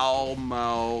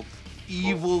foul-mouthed,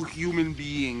 evil human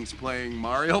beings playing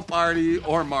Mario Party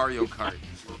or Mario Kart.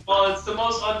 well, it's the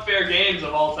most unfair games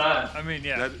of all time. I mean,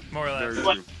 yeah, That- more or less.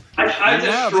 very true. I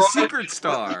Wow, the destroyed- secret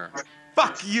star.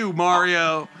 Fuck you,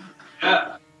 Mario.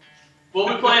 Yeah. We'll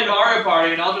be playing Mario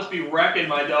Party, and I'll just be wrecking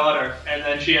my daughter, and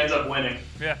then she ends up winning.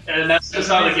 Yeah. And that's just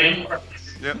how the game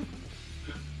works. Yep.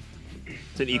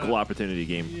 It's an equal opportunity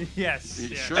game. Yes. Yeah,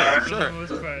 Yeah. sure, For sure. the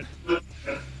most part.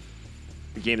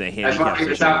 A game that I just want to handicaps take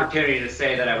this the shit. opportunity to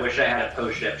say that I wish I had a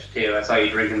post shift too. I saw you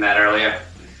drinking that earlier.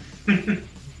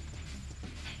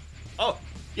 Oh,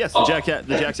 yes, the Jack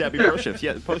Zappy Pro Shift.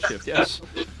 Yeah, post shift. Yes.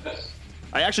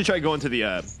 I actually tried going to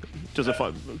the just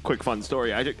a quick fun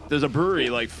story. There's a brewery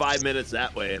like 5 minutes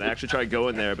that way, and I actually tried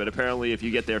going there, but apparently if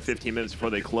you get there 15 minutes before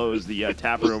they close, the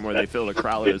tap room where they fill the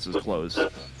crowlers is closed.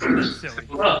 That's silly.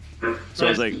 So I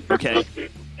was like, okay,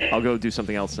 I'll go do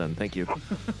something else then. Thank you.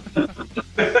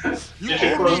 You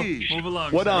owe me. Move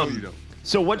along. What sir. No, you don't.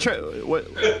 So what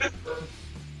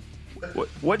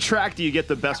track do you get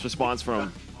the best response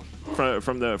from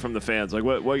the fans? Like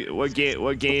what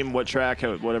game, what track,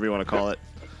 whatever you want to call it.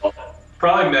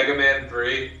 Probably Mega Man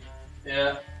 3.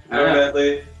 Yeah.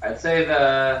 Definitely. I'd say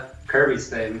the Kirby's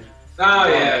thing. Oh,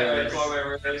 yeah.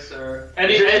 Gourmet Race or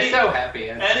It's so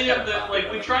happy. any of the,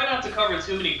 like, we try not to cover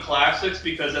too many classics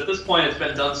because at this point it's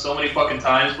been done so many fucking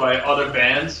times by other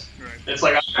bands. Right. It's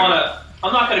like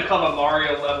I'm not gonna cover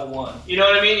Mario Level 1. You know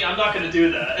what I mean? I'm not gonna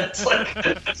do that. It's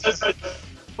like,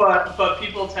 but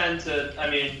people tend to. I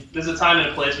mean, there's a time and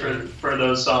a place for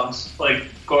those songs, like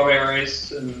Gourmet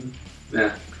Race and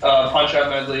Yeah. Punch Out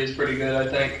Medley is pretty good, I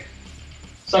think.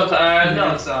 Sometimes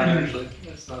no, it's not actually.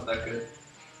 It's not that good.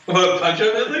 What,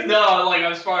 Punch-Out medley? No, like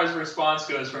as far as response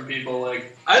goes from people,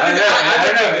 like I think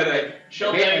I that.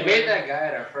 she'll We think. made that guy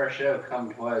at our first show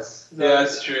come twice. Yeah,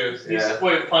 that's true. Yeah.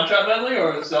 Wait, Punch-Out medley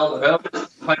or Zelda? Well,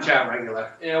 Punch Out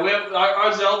regular. Yeah, we have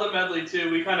our Zelda medley too.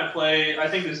 We kind of play. I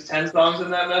think there's 10 songs in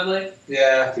that medley,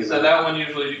 Yeah. so that one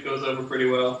usually goes over pretty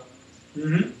well.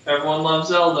 Mm-hmm. Everyone loves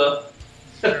Zelda.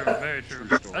 True, very true.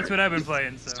 That's what I've been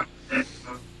playing, so.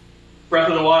 Breath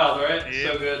of the Wild, right?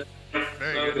 Yep. So good.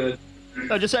 Very So good. good.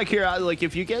 No, just out of curiosity, like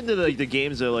if you get into the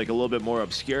games that are like a little bit more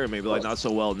obscure, maybe like not so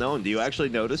well known, do you actually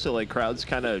notice that like crowds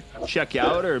kind of check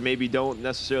out or maybe don't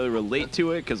necessarily relate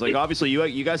to it? Because like obviously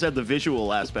you guys have the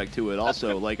visual aspect to it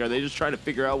also. Like, are they just trying to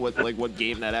figure out what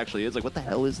game that actually is? Like, what the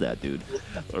hell is that, dude?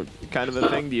 Or kind of a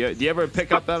thing. Do you ever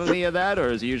pick up on any of that, or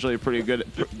is it usually a pretty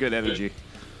good energy?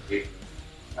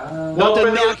 Not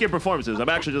to knock your performances. I'm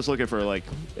actually just looking for like.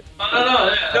 No,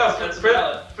 yeah, No, that's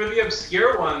valid. for the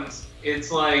obscure ones,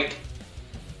 it's like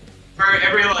for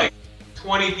every like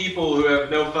 20 people who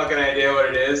have no fucking idea what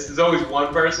it is, there's always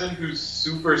one person who's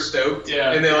super stoked,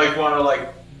 Yeah. and they like want to like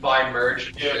buy merch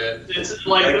and Yeah, shit. it's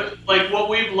like what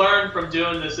we've learned from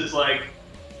doing this is like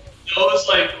those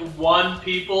like those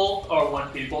like Those one one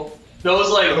people.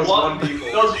 those one or Those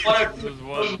those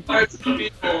one or two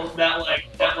people that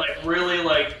really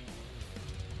like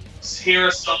hear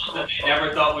a song that they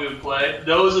never thought we would play.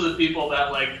 Those are the people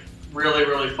that like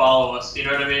really follow us. You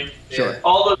know what I mean? Sure.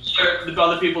 All the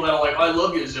other people that are like, I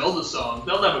love your Zelda song,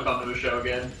 they'll never come to a show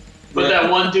again. But that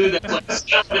one dude that's like,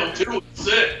 Stephen 2 is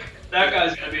sick. That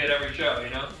guy's gonna be at every show, you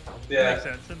know? Yeah.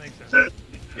 That makes sense.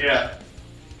 Yeah.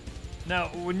 Now,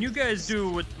 when you guys do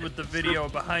with the video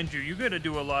behind you, you gotta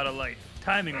do a lot of like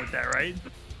timing with that, right?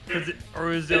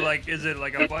 Is it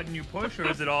like a button you push, or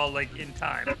is it all like in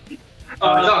time? It's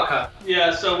all cut.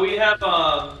 Yeah, so we have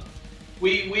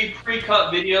we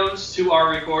pre-cut videos to our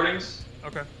recordings,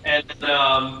 Okay. and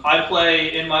I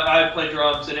play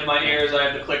drums, and in my ears I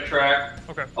have the click track.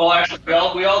 Okay. Oh, actually, we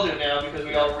all do now because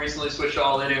we all recently switched to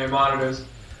all in-ear monitors.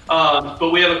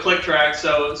 But we have a click track,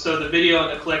 so the video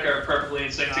and the click are perfectly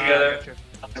in sync together.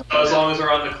 Gotcha. So as long as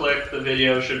we're on the click, the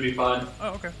video should be fine. Oh,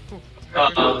 okay. Cool.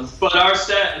 But our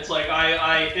set, it's like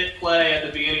I hit play at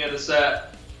the beginning of the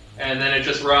set, and then it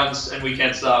just runs, and we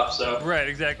can't stop. So Right.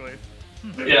 Exactly.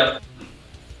 yeah.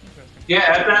 Yeah,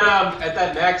 at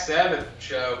that Max Sabbath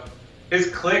show, his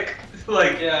click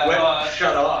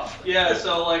shut off. Yeah,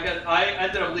 so like I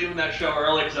ended up leaving that show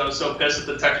early because I was so pissed at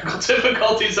the technical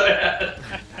difficulties I had.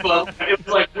 But it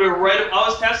was like we were I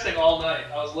was testing all night.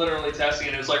 I was literally testing,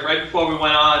 and it was like right before we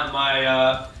went on,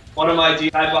 my one of my DI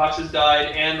boxes died,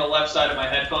 and the left side of my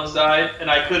headphones died, and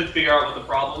I couldn't figure out what the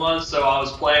problem was. So I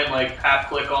was playing like half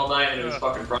click all night, and it was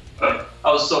fucking frustrating.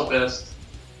 I was so pissed.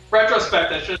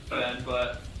 Retrospect, I shouldn't have been,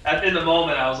 but in the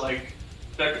moment, I was like,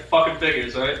 fucking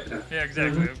figures, right? Yeah.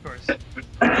 Exactly. Of course.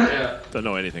 Yeah. Don't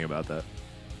know anything about that.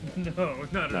 No.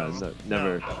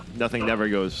 Never. Nothing never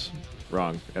goes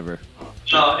wrong ever.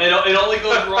 No, it only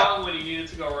goes wrong when you need it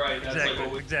to go right. That's like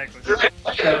what we. Exactly.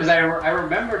 Because I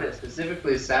remembered it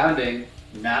specifically sounding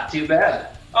not too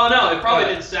bad. Oh no, it probably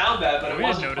didn't sound bad, but We it didn't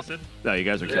wasn't. notice it. No, you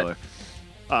guys are killer.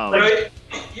 Right?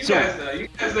 You So-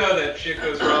 guys know that shit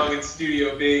goes wrong in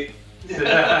Studio B.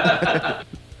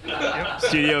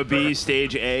 Studio B,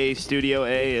 Stage A, Studio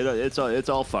A, it's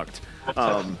all fucked.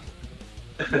 So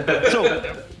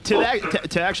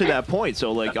to actually that point,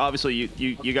 so like obviously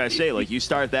you guys say like you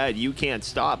start that, you can't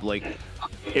stop. Like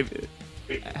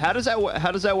how does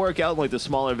that work out in like the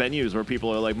smaller venues where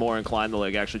people are like more inclined to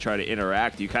like actually try to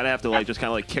interact? You kind of have to like just kind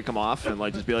of like kick them off and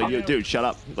like just be like, "Yo, dude, shut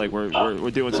up! Like we're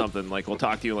doing something. Like we'll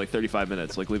talk to you in like 35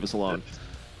 minutes. Like leave us alone."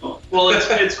 Well,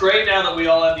 it's great now that we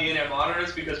all have the in-ear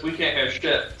monitors because we can't hear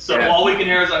shit. So Yeah. all we can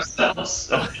hear is ourselves.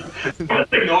 So we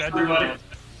gotta ignore everybody.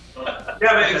 Yeah,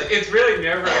 but it's really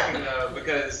nerve-wracking though,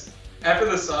 because after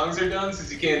the songs are done,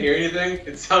 since you can't hear anything,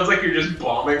 it sounds like you're just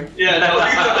bombing. Yeah, no,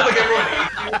 It sounds like everyone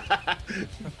hates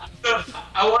you. So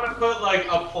I want to put like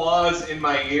applause in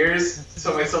my ears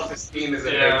so my self-esteem is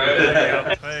Yeah, right.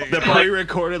 affected. There you The go.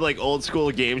 pre-recorded like old school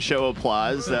game show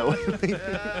applause that way.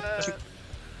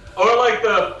 Or like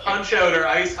the Punch-Out or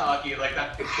ice hockey, like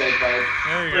that.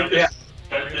 There you go. Yeah.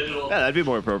 Digital. Yeah, that'd be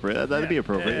more appropriate. That'd be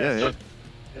appropriate. Yeah.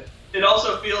 It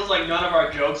also feels like none of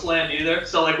our jokes land either.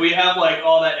 So like we have like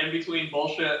all that in between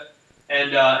bullshit,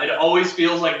 and it always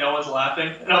feels like no one's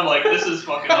laughing. And I'm like, this is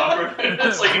fucking awkward.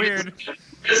 It's like Weird.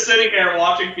 just sitting here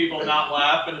watching people not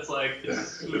laugh, and it's like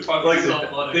it's fucking Like so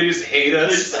funny. they just hate They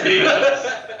us. just hate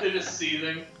us. They're just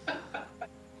seething.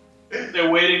 They're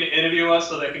waiting to interview us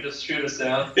so they can just shoot us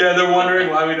down. Yeah, they're wondering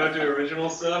why we don't do original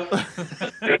stuff.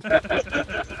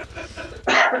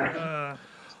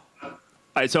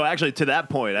 Uh, right, so actually, to that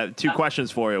point, I have 2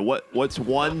 questions for you. What's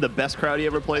 1, the best crowd you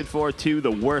ever played for? 2,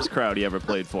 the worst crowd you ever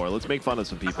played for? Let's make fun of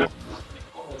some people.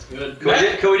 That's good.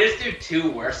 Could we just do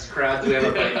 2 worst crowds we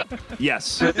ever played?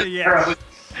 Yes. Yeah.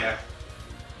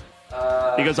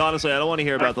 Because honestly, I don't want to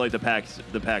hear about the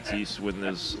PAX East when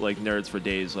there's like nerds for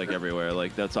days like everywhere.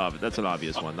 Like that's an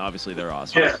obvious one. Obviously, they're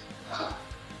awesome. Yeah.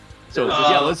 So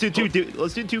yeah, let's do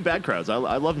 2 bad crowds. I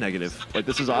love negative. Like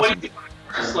this is awesome.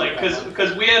 Just like,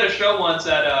 because we had a show once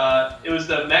at it was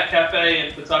the Met Cafe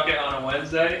in Pawtucket on a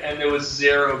Wednesday, and there was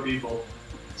 0 people.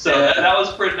 So Yeah. that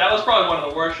was probably one of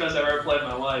the worst shows I've ever played in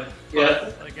my life.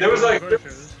 Yeah. But There was like-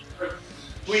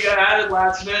 we got added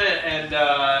last minute, and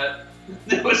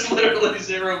there was literally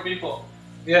 0 people.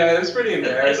 Yeah, it was pretty It was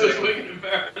embarrassing. wicked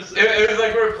embarrassing. It was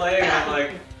like we were playing, and I'm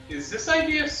like, is this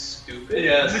idea stupid?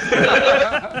 Yes.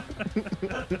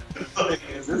 Like,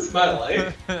 is this my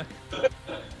life?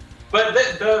 But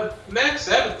the Max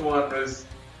Sabbath one was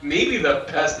maybe the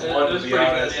best Yeah, one, it to was be pretty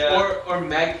honest. good, yeah. Or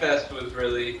Magfest was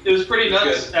really. It was pretty It was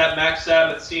nuts good. at Max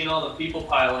Sabbath seeing all the people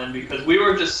pile in because we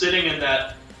were just sitting in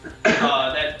that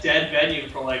that dead venue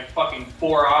for like fucking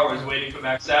 4 hours waiting for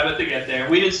Max Sabbath to get there.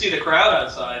 We didn't see the crowd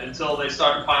outside until they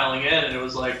started piling in, and it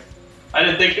was like, I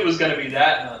didn't think it was going to be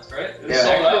that nuts, right? It was Yeah,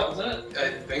 sold actually- out, wasn't it? I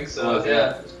think so. Was,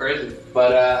 Yeah, it was crazy.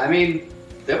 But I mean,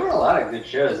 there were a lot of good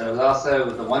shows. There was also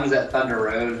the ones at Thunder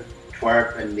Road,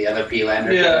 Twerp, and the other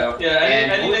P-Lander Yeah, show. yeah.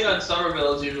 And Anything what on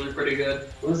Somerville is usually pretty good.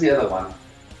 was the other one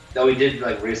that we did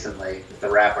like recently with the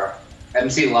rapper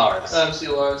MC Lars? MC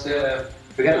Lars, yeah.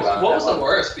 Forget about What that was the one.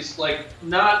 worst? Because, like,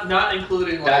 not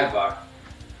including like. Dive Bar.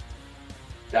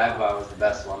 Dive Bar was the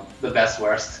best one. The best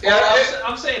worst. Well, Yeah,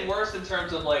 I'm saying worst in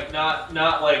terms of like not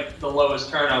like the lowest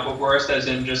turnout, but worst as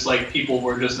in just like people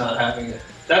were just not having it.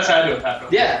 That's had to have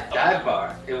happened. Yeah, Dive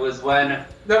Bar. It was when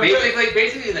No, but-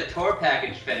 basically the tour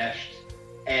package finished,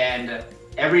 and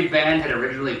every band had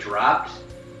originally dropped,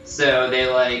 so they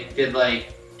like did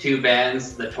like 2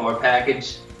 bands, the tour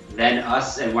package, then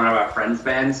us and one of our friends'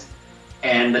 bands,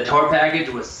 and the tour package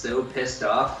was so pissed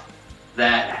off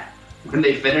that when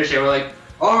they finished, they were like,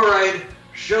 "All right,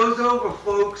 show's over,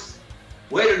 folks.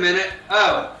 Wait a minute.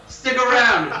 Oh, stick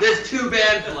around. There's 2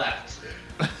 bands left."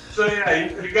 So yeah,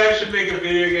 you guys should make a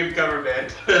video game cover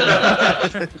band.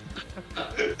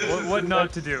 What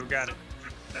not to do? Got it.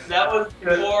 That was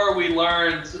before we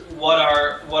learned what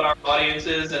our audience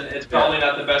is, and it's probably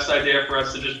not the best idea for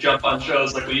us to just jump on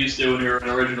shows like we used to when we were an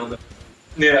original band.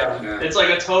 Yeah. It's like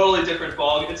a totally different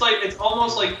ball. It's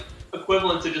almost like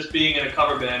equivalent to just being in a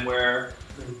cover band where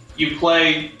you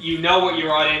play, you know what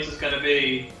your audience is going to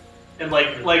be, and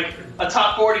like a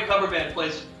top 40 cover band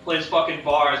plays fucking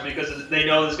bars because they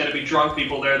know there's going to be drunk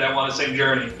people there that want to sing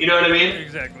Journey. You know what I mean?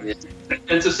 Exactly. Yeah.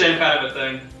 It's the same kind of a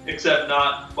thing, except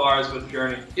not bars with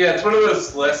Journey. Yeah, it's one of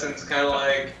those lessons, kind of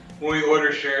like when we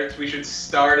order shirts, we should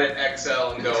start at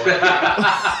XL and go.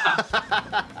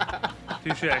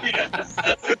 Touche. Yeah,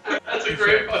 that's a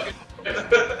great fucking.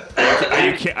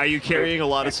 Are you carrying a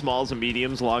lot of smalls and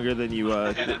mediums longer than you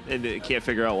and can't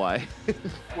figure out why?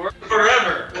 We're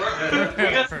forever.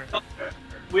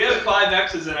 We have 5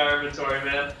 X's in our inventory,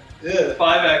 man. Yeah.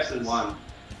 5 X's. One.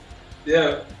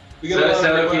 Yeah. We got a lot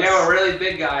So of if you requests. know a really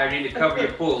big guy or need to cover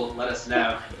your pool, let us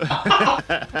know.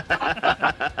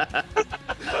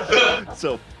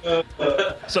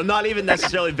 So not even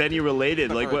necessarily venue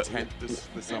related. Like Or a what? tent this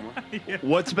summer.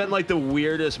 What's been like the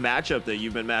weirdest matchup that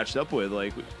you've been matched up with?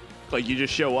 Like you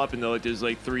just show up and there's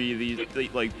like 3 of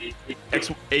these like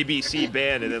ABC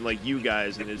band and then like you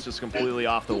guys and it's just completely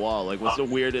off the wall. Like what's the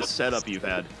weirdest setup you've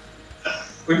had?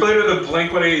 We played with a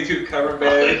Blink-182 cover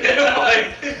band.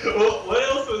 Well, what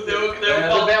else was there? They were The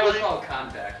called band was Blink- called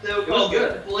Contact. They were It was called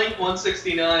good. Blink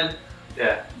 169.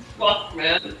 Yeah. Fuck,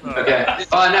 man. Okay.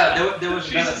 Oh no, there was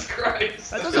Jesus Christ.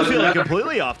 That doesn't feel like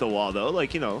completely off the wall though.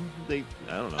 Like I don't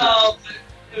know. Oh,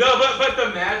 No, but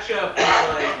the matchup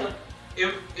was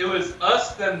like, it was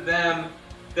us, then them,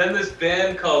 then this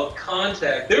band called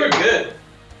Contact. They were good,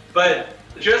 but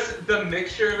just the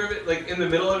mixture of it, like in the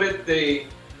middle of it,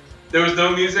 there was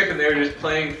no music and they were just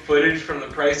playing footage from The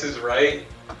Price is Right.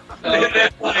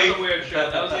 that was a weird show.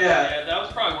 That was Yeah. that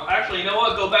was probably one. Actually, you know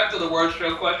what? Go back to the worst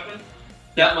show question.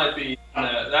 That might be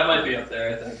up there.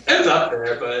 I think It's up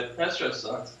there, but that show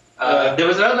sucks. There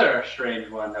was another strange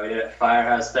one that we did at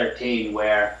Firehouse 13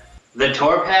 where the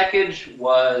tour package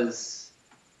was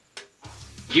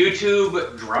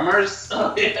YouTube drummers.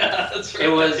 Oh yeah, that's right. It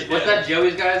was, yeah. what's that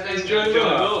Joey's guy's name? It's Joey Joey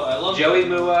Mua. Mua. I love Joey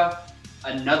Mua,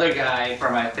 another guy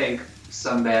from I think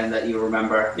some band that you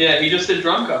remember, Yeah, he just did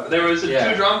drum cover. There was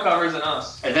 2 drum covers and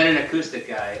us. and then an acoustic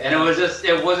guy, and it was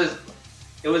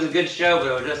a good show, but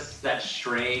it was just that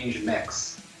strange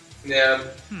mix. Yeah.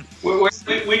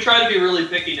 We try to be really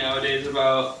picky nowadays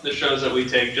about the shows that we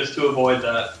take just to avoid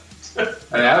that.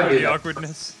 I would do The that.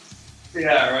 awkwardness.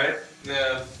 Yeah, right?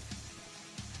 Yeah.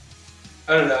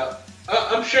 I don't know.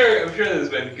 I'm sure there's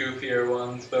been goofier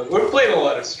ones, but we're playing a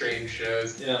lot of strange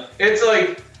shows. Yeah. It's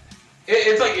like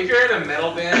if you're in a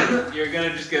metal band, you're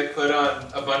gonna just get put on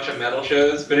a bunch of metal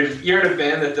shows. But if you're in a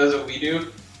band that does what we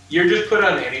do, you're just put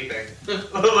on anything,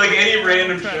 like any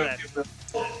random Try show. that.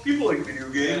 Oh, people like video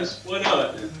games. Why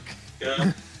not?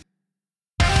 Yeah.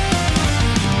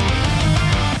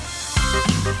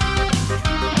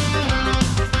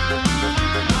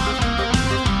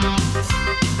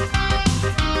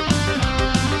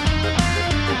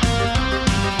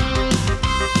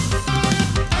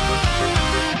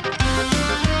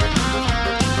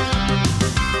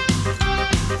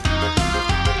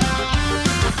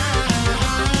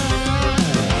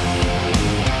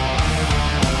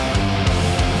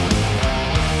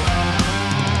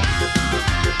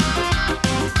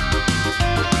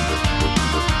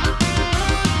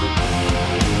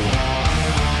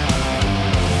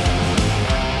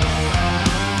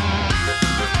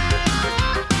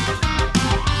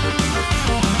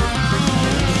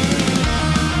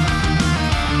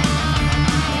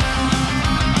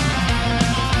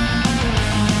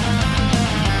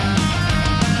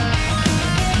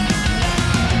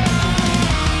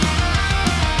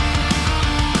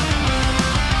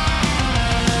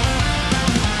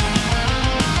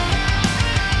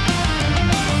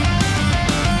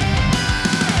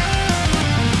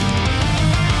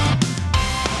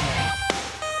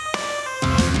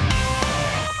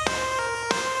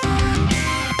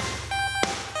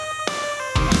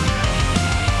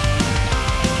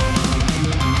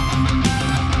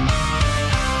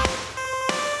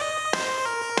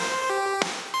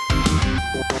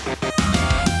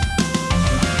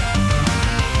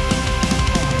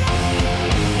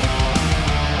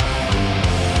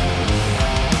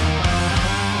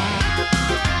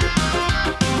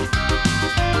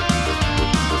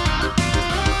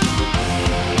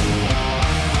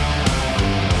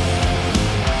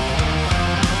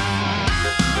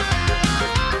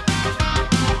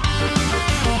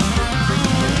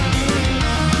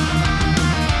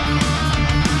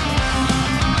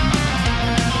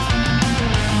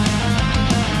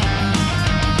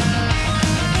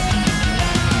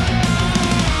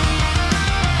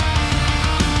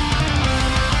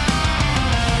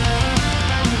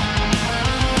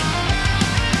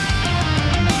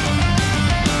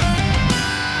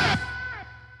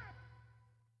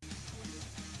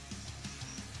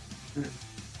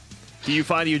 Do you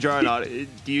find you draw do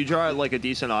you draw like a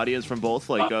decent audience from both?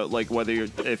 Like whether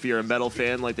if you're a metal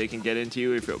fan, like they can get into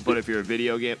you, but if you're a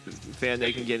video game fan,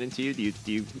 they can get into you.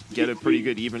 Do you get a pretty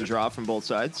good even draw from both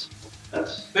sides?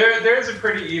 There's a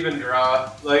pretty even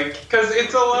draw, like, because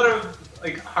it's a lot of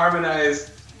like harmonized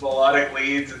melodic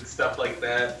leads and stuff like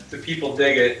that. So people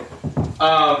dig it.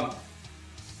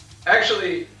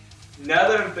 Actually, now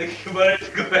that I'm thinking about it,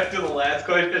 to go back to the last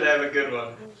question, I have a good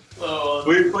one.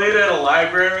 We played at a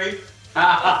library.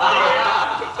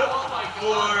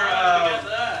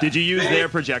 Did you use their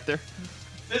projector?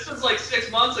 This was like 6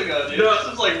 months ago, dude. No. This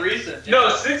was like recent. No,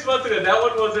 6 months ago. That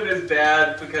one wasn't as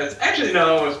bad because actually no,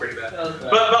 that one was pretty bad. That was bad.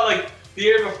 But like the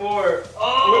year before,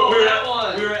 Oh, we were- that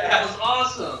one. we were that asked- was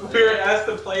awesome. we were asked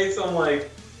to play some like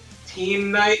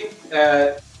teen night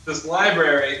at this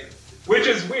library, which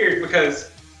is weird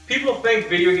because people think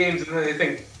video games and then they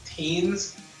think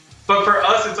teens. But for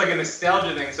us, it's like a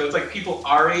nostalgia thing. So it's like people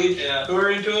our age Yeah. who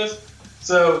are into us.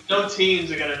 So No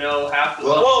teens are gonna know half the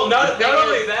well, stuff. not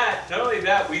only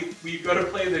that, we go to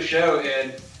play the show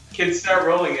and kids start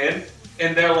rolling in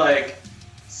and they're like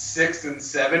 6 and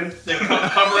 7. They're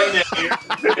covering their ears.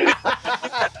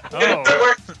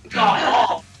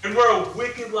 Oh. And we're a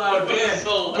wicked loud band.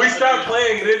 So loud, We start dude.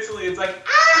 playing and instantly it's like,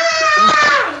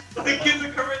 ah! The kids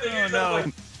are covering their Oh, ears. no. I'm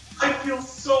like, I feel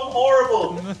so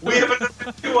horrible. We have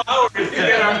another 2 hours to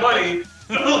get our money.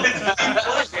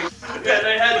 Let's keep playing. Yeah,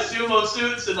 they had sumo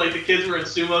suits and like the kids were in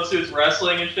sumo suits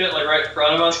wrestling and shit like right in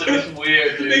front of us. It was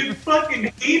weird, They dude.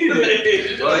 fucking hated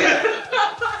it. Well,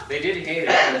 yeah. They did hate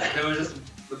it. There was just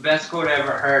the best quote I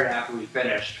ever heard after we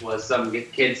finished was some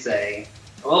kid saying,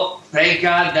 "Well, thank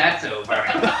God that's over."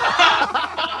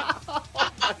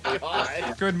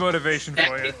 Good motivation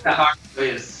for you. The heart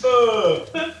is. But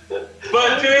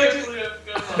to answer, Seriously, I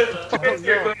forgot about to that. answer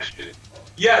your question,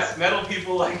 yes, metal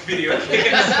people like video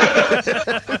games.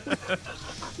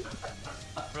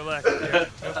 Relax. Yeah.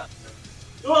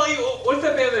 Well, what's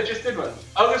that band that just did one?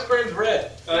 August Burns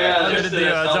Red. Oh yeah, I just did did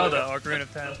the a Zelda Ocarina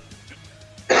of Time.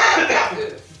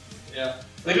 Yeah.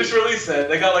 They just released that.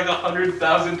 They got like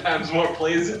 100,000 times more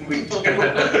plays than we do.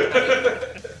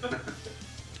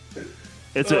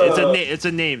 It's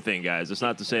a name thing, guys. It's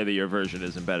not to say that your version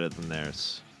isn't better than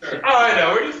theirs. Oh, I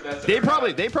know. We're just messing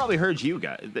around. They probably heard you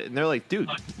guys, and they're like, dude,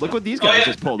 look what these guys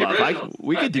just pulled off.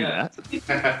 We could do that.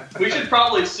 We should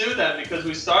probably sue them because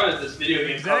we started this video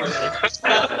game cover.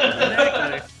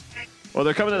 Exactly. Well,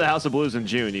 they're coming to the House of Blues in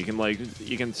June. You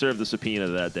can serve the subpoena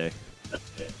that day.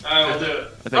 All right, we'll do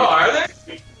it. I think Oh, are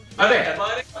they? Are they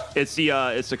headlining?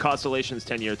 it's the Constellations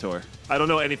 10-year tour. I don't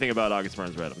know anything about August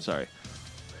Burns Red. I'm sorry.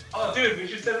 Oh, dude, we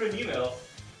should send them an email.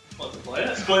 Want to play it?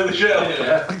 Let's play the show.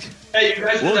 Hey, you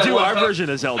guys. did We'll that do one our time- version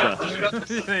of Zelda.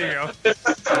 There you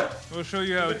go. We'll show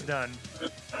you how it's done.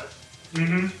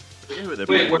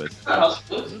 Wait, where's the House of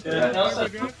Blues? Yeah. How's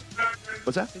that?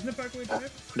 What's that? Isn't it Parkway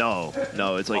Drive? No,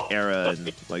 it's like Era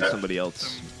and like somebody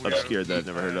else obscure that I've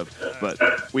never heard of.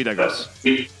 But we digress.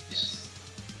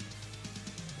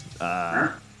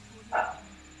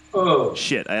 Oh.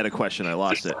 Shit, I had a question. I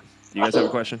lost it. You guys have a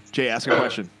question? Jay, ask a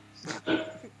question.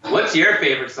 What's your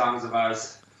favorite songs of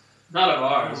ours? Not of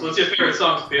ours. What's your favorite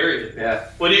songs? Period. Yeah.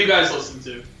 What do you guys listen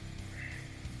to?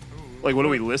 Like, what do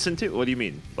we listen to? What do you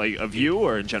mean? Like, of you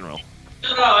or in general?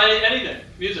 No, anything.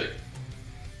 Music.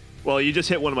 Well, you just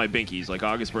hit one of my binkies. Like,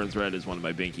 August Burns Red is one of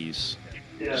my binkies.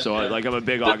 Yeah. So, I'm a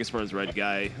big August Burns Red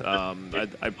guy.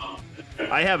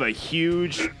 I have a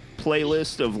huge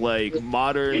playlist of like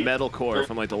modern metalcore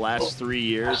from like the last 3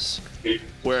 years,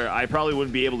 where I probably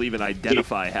wouldn't be able to even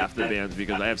identify half the bands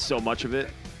because I have so much of it.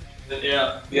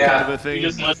 Yeah. Kind of a thing. You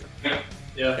just listen.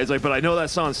 Yeah. It's like, but I know that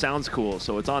song sounds cool,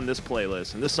 so it's on this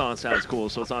playlist, and this song sounds cool,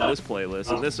 so it's on this playlist,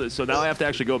 and this is, so now I have to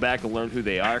actually go back and learn who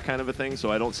they are, kind of a thing,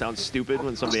 so I don't sound stupid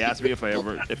when somebody asks me if I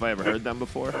ever heard them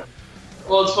before.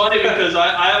 Well, it's funny because I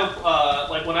have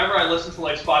like whenever I listen to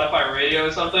like Spotify radio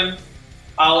or something,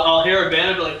 I'll hear a band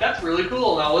and be like, "That's really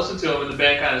cool," and I'll listen to them, and the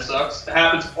band kind of sucks. It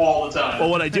happens all the time. Well,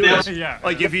 what I do is, Yeah.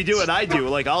 like, if you do what I do,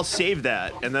 like, I'll save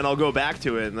that, and then I'll go back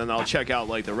to it, and then I'll check out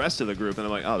like the rest of the group, and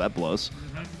I'm like, oh, that blows.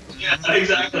 Yeah,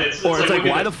 exactly. Or it's like,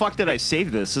 why the fuck did I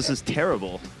save this? This is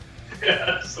terrible.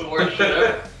 Yeah, it's the worst shit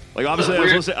ever. Like, obviously,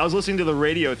 I was listening to the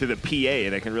radio through the PA,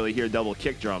 and I can really hear double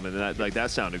kick drum, and that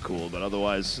sounded cool. But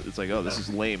otherwise, it's like, oh, this is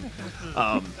lame.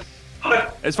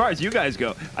 As far as you guys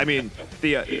go, I mean,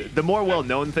 the more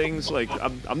well-known things, like,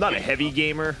 I'm not a heavy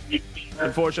gamer,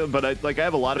 unfortunately, but I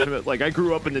have a lot of, like, I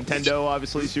grew up in Nintendo,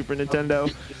 obviously, Super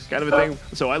Nintendo, kind of a thing.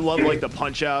 So I love like the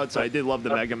Punch-Outs. I did love the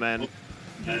Mega Man.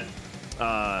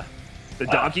 The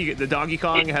Donkey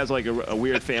Kong has like a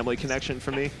weird family connection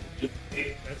for me.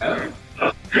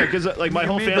 Yeah, because like my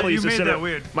whole family used to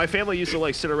sit. My family used to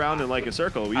like sit around in like a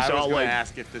circle. We used to I was all going like. to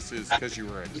ask if this is because you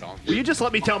were a donkey. Will you just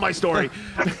let me tell my story?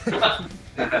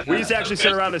 We used to actually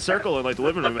sit around in a circle in like the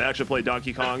living room and actually play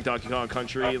Donkey Kong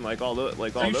Country, and like all You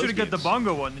those should have got the games.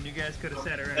 bongo one, then you guys could have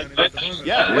sat around and got the bongo.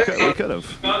 Yeah, we could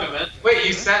have. Manga, man. Wait,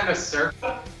 you sat in a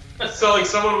circle? So like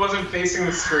someone wasn't facing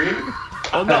the screen?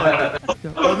 Oh no!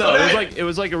 It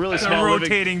was like a really It's a small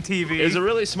rotating TV. It was a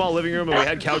really small living room, and we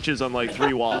had couches on like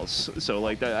 3 walls. So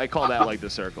like that, I call that like the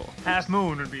circle. Half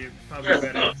moon would be probably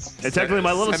better. And technically,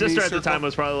 my little sister at the Semicircle. time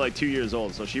was probably like 2 years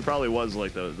old, so she probably was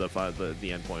like the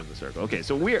end point of the circle. Okay,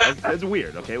 so weird. It's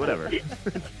weird. Okay, whatever. Hey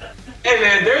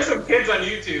man, there's some kids on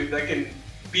YouTube that can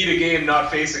beat a game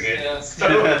not facing it. Yeah. So,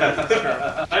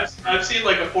 I've seen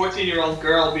like a 14-year-old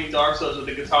girl beat Dark Souls with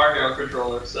a Guitar Hero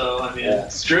controller. So I mean,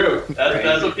 it's true.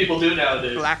 that's what people do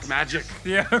nowadays. Black magic.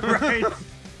 Yeah, right.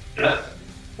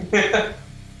 Yeah.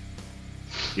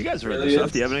 You guys read Really their stuff?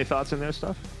 is. Do you have any thoughts on their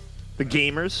stuff? The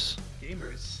gamers.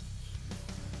 Gamers.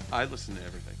 I listen to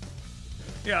everything.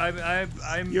 Yeah,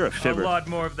 I'm You're a fibber. lot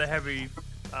more of the heavy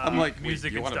I'm like, wait,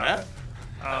 music you and want to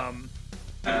stuff.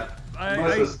 bet?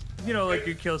 I you know, like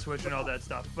your Kill Switch and all that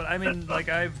stuff. But I mean, like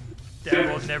I've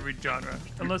dabbled in every genre,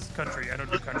 unless country. I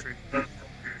don't do country.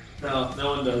 No,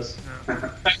 no one does.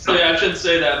 No. Actually, I shouldn't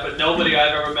say that, but nobody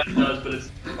I've ever met does. But it's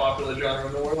the most popular genre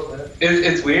in the world, man.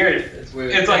 It's weird. It's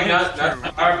weird. It's like It's not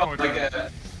true. our like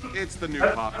a It's the new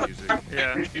pop music.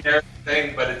 Yeah. generic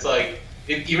thing, but it's like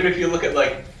even if you look at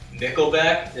like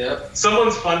Nickelback, Yeah.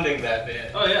 someone's funding that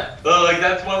band. Oh yeah. So like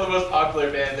that's one of the most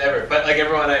popular bands ever. But like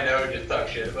everyone I know just talks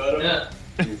shit about them. Yeah.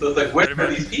 So it's like, where are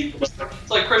these people?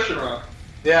 It's like Christian rock.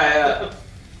 Yeah.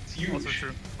 It's Also huge.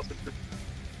 true.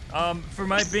 For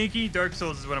my binky, Dark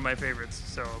Souls is one of my favorites.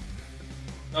 So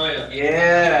Oh yeah.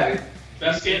 Yeah.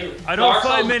 Best game. I don't Dark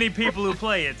find Souls- many people who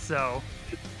play it. So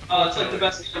Oh, it's like the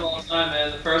best game of all time,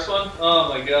 man. The first one. Oh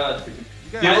my god.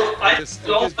 You Yeah, guys I just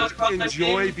don't much about that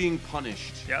enjoy game. being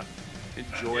punished. yeah,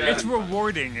 Enjoy Yeah. it's it.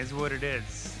 rewarding, is what it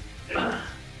is. No.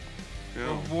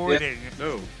 Rewarding.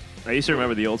 No. I used to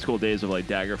remember the old school days of like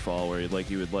Daggerfall, where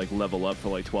you would like level up for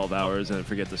like 12 hours and then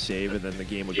forget to save, and then the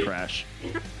game would crash.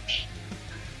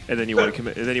 And then you want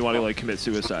to like commit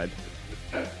suicide.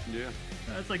 Yeah.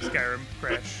 That's like Skyrim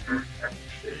crash.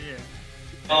 Yeah.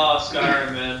 Oh,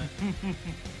 Skyrim, man.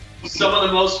 Some of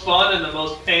the most fun and the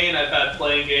most pain I've had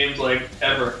playing games like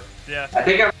ever. Yeah. I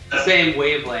think I'm on the same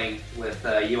wavelength with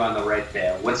you on the right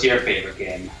there. What's your favorite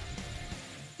game?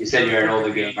 You said you're an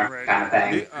older gamer, kind of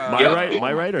thing. My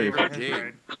right, or favorite That's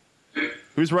game. right.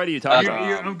 whose right are you talking You- about?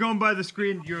 you- I'm going by the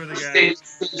screen. You're the guy.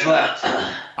 Stage left.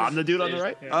 I'm the dude on the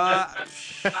right.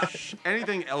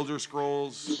 Anything Elder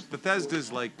Scrolls.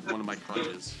 Bethesda's like one of my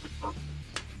crutches.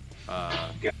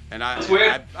 And It's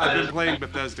weird. I've been playing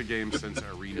Bethesda games since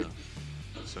Arena.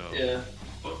 So. Yeah.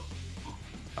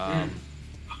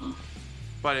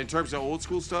 But in terms of old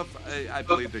school stuff, I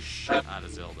played the shit out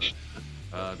of Zelda.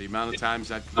 The amount of times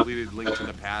I've completed Link to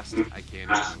the Past, I can't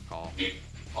even recall.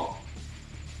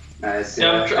 Nice.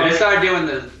 Yeah, I just started doing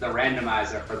the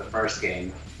randomizer for the first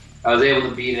game. I was able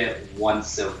to beat it once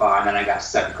so far, and then I got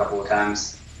stuck a couple of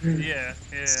times. Yeah.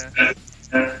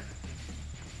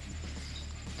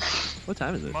 What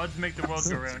time is it? Mods make the world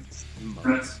go round.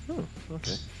 Oh,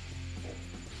 okay.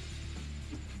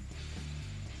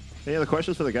 Any other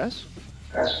questions for the guys?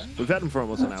 We've had them for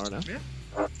almost an hour now.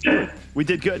 Yeah. We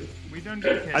did good. We done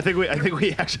good. Kid. I think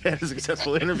we actually had a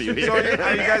successful interview here. So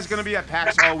are you guys going to be at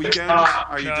PAX all weekend?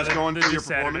 Are you No, just that- going to this your is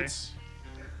Saturday. performance?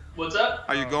 What's up?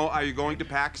 Are you going to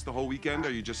PAX the whole weekend?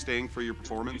 Are you just staying for your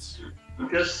performance?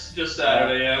 Just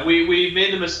Saturday, yeah. We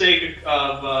made the mistake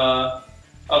of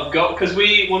go because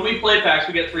when we play PAX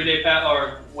we get 3-day pass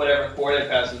or whatever 4-day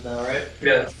passes now, right?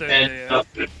 Yeah. Thursday, And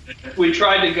yeah. we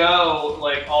tried to go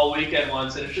like all weekend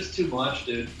once, and it's just too much,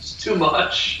 dude. It's too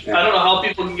much. I don't know how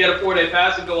people can get a 4-day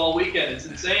pass and go all weekend. It's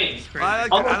insane. It's crazy.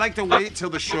 I like to wait till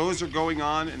the shows are going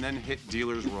on and then hit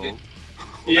Dealer's Row.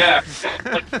 Yeah.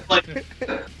 like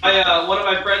one of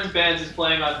my friends' bands is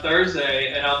playing on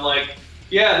Thursday, and I'm like,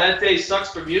 yeah, that day sucks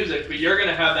for music, but you're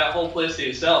gonna have that whole place to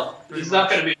yourself. Pretty It's not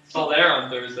much. gonna be all there on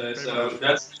Thursday, Pretty so much.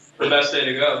 that's the best day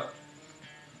to go.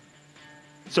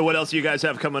 So what else do you guys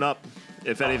have coming up,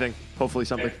 if anything? Hopefully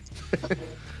something.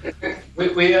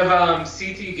 We have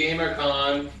CT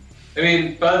GamerCon. I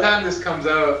mean, by the time this comes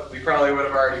out, we probably would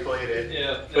have already played it.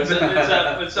 Yeah,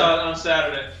 it's on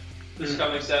Saturday. This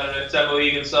coming Saturday. It's at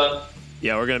Mohegan Sun.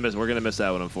 Yeah, we're gonna miss that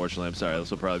one. Unfortunately, I'm sorry.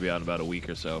 This will probably be out in about a week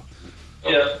or so.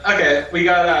 Yeah. Okay, we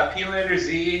got P-Lander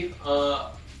Z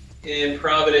in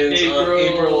Providence on April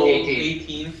April 18th.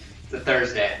 18th. It's a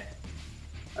Thursday,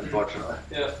 unfortunately.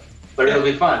 Yeah. But it'll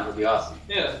be fun. It'll be awesome.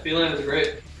 Yeah. Feeling is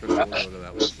great. We'll go to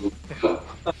that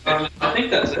one. I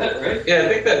think that's it, right? Yeah, I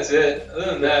think that's it.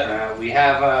 Other than that, We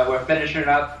have we're finishing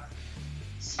up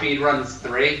Speedruns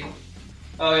 3.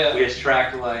 Oh yeah. We just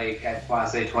tracked like I want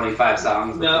to say 25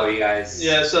 songs No. before you guys.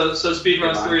 Yeah, so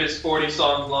Speedruns Come on. 3 is 40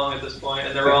 songs long at this point,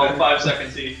 and they're all 5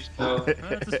 seconds each. So Well,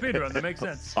 that's a speed run. That makes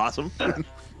sense. Awesome.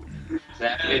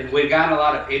 We've gotten a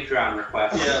lot of Patreon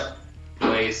requests. yeah,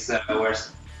 Place, so we're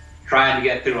trying to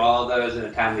get through all of those in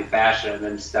a timely fashion and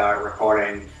then start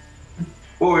recording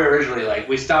what we originally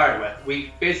we started with.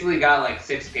 We basically got like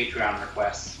 6 Patreon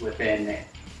requests within,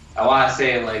 I want to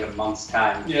say like a month's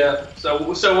time. yeah. So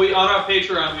we on our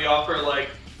Patreon we offer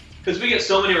because we get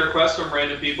so many requests from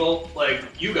random people,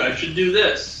 you guys should do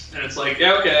this, and it's like,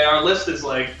 yeah, okay, our list is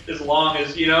as long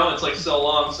as it's so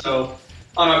long. So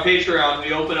on our Patreon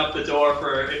we open up the door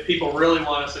for if people really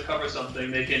want us to cover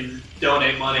something, they can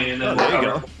donate money and then There you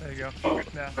we'll go. There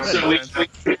you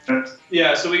go.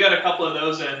 Yeah. So we got a couple of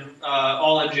those in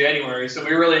all in January. So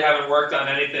we really haven't worked on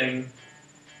anything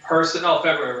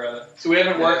February rather. So we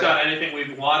haven't worked on anything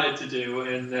we've wanted to do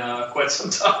in quite some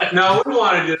time. no, we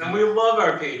want to do them. We love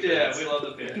our patrons. Yeah, we love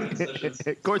the Patreon sessions.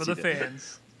 Of course For you the do.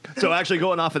 fans. So actually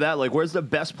going off of that, where's the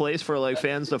best place for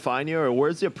fans to find you, or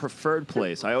where's your preferred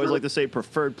place? I always like to say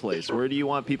preferred place. Where do you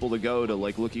want people to go to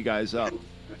look you guys up?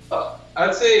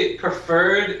 I'd say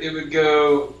preferred, it would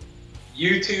go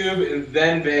YouTube and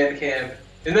then Bandcamp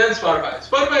and then Spotify.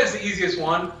 Spotify is the easiest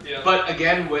one, Yeah. but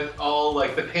again, with all the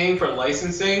paying for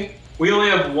licensing, we only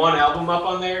have 1 album up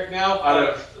on there now out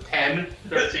of 10.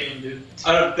 13, dude.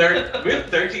 Out of 30, we have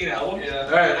 13 albums. Yeah.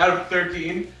 All right, out of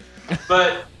 13,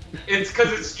 but it's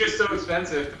because it's just so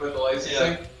expensive to put the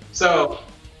licensing. Yeah. So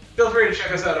feel free to check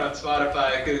us out on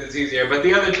Spotify because it's easier. But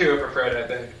the other 2 are preferred, I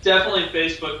think. Definitely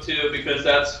Facebook too, because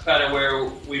that's kind of where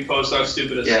we post our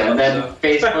stupidest Yeah, stuff. and then so,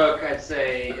 Facebook, I'd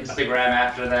say Instagram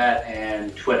after that,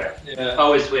 and Twitter. yeah.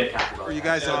 Always Twitter. Talk about Are you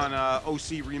that. guys on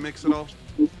OC Remix at all?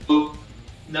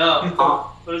 No.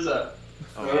 What is that?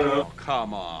 Oh,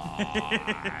 come on.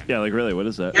 Yeah, really, what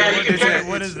is that? Yeah, you can check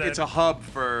What is that? It's a hub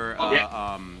for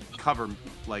cover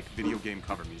like video game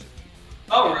cover music.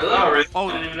 Oh, really? Oh, really? Oh,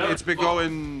 I didn't even know. it's been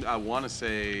going. I want to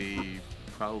say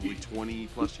probably 20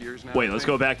 plus years now. Wait, I let's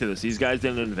think. go back to this. These guys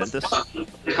didn't invent this.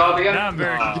 You call it again? Now I'm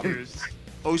very confused.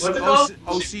 OC, What's it called?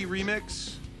 OC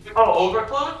remix. Oh,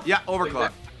 Overclock? Yeah,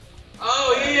 Overclock.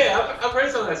 Oh, yeah. I've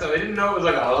heard some of that stuff. I didn't know it was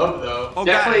like a hub, though. Oh,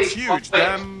 Definitely- God, it's huge. Wait.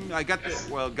 Them, I got this.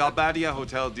 Well, Galbadia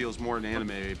Hotel deals more in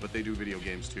anime, but they do video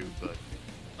games too. But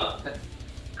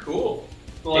Cool.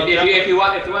 Well, If you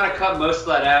want to cut most of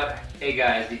that out, hey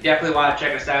guys, you definitely want to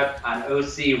check us out on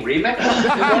OC Remix.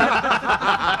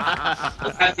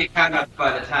 We'll have the account up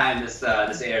by the time this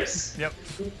airs. Yep.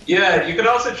 Yeah, you can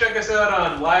also check us out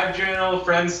on LiveJournal,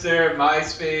 Friendster,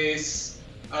 MySpace,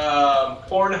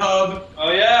 Pornhub.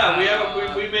 Oh yeah,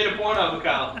 we made a Pornhub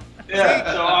account.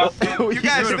 Yeah. So you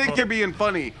guys Beautiful. think you're being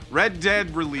funny. Red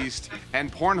Dead released,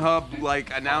 and Pornhub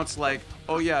like announced like,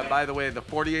 oh yeah, by the way, the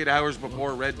 48 hours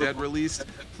before Red Dead released,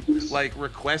 like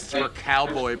requests for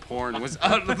cowboy porn was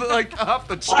like off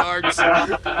the charts.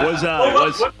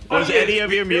 Was any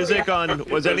of your music on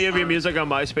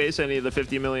MySpace? Any of the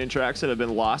 50 million tracks that have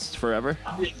been lost forever?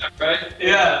 right?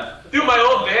 Yeah. Dude, my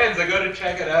old bands, I go to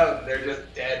check it out, and they're just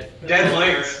dead. Dead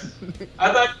links.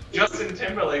 I thought Justin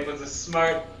Timberlake was a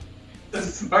smart,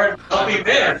 healthy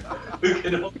man who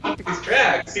could hold these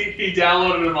tracks. He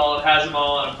downloaded them all and has them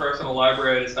all on a personal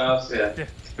library at his house. Yeah. Yeah,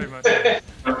 pretty much.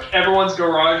 Everyone's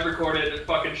garage recorded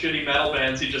fucking shitty metal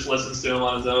bands. He just listens to them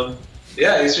on his own.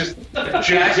 Yeah, he's just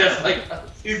Just like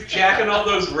he's jacking all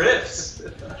those riffs.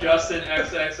 Justin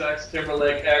XXX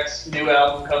Timberlake X, new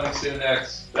album coming soon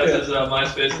X. That's his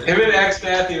MySpace name. Him and X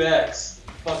Matthew X,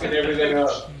 fucking everything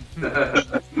up.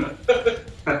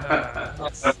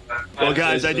 Well,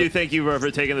 guys, I do thank you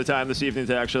for taking the time this evening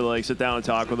to actually like sit down and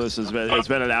talk with us. It's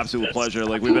been an absolute pleasure.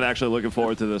 Like we've been actually looking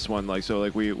forward to this one. Like so,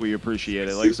 like we appreciate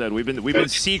it. Like I said, we've been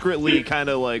secretly kind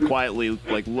of like quietly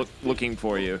like looking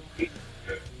for you.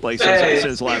 Like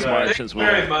since last March, Thank since you we.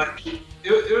 very much.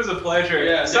 It was a pleasure.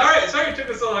 Yeah. Sorry it took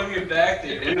us so long to get back to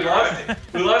you.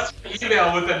 We lost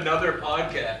email with another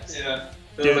podcast. Yeah.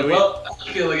 So I was like, well,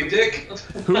 I feel like a dick.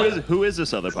 Who is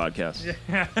this other podcast?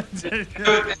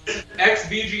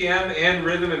 XBGM and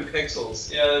Rhythm and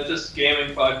Pixels. Yeah, just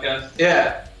gaming podcast.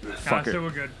 Yeah. Fucker. So we're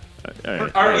good. All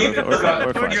right. Our We're email fine. We're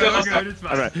We're fine. good. We're good. It's All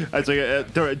fine. right. It's like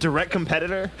a direct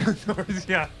competitor.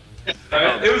 Yeah.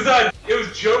 Right? It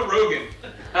was Joe Rogan.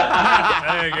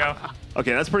 There you go.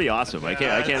 Okay, that's pretty awesome. I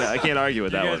can't argue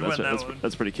with You that guys one. won that one.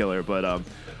 That's pretty killer. But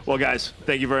well, guys,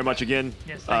 thank you very much again.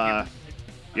 Yes, thank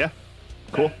Yeah,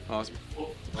 cool. Awesome.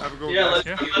 Have a good Yeah, one. let's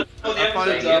Yeah. know the Have fun,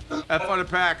 episode's up. have fun at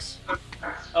PAX.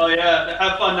 Oh yeah,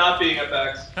 have fun not being at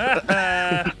PAX. Have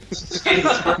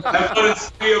fun at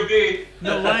Studio B.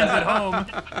 No lines at home. All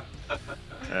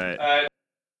right. All right.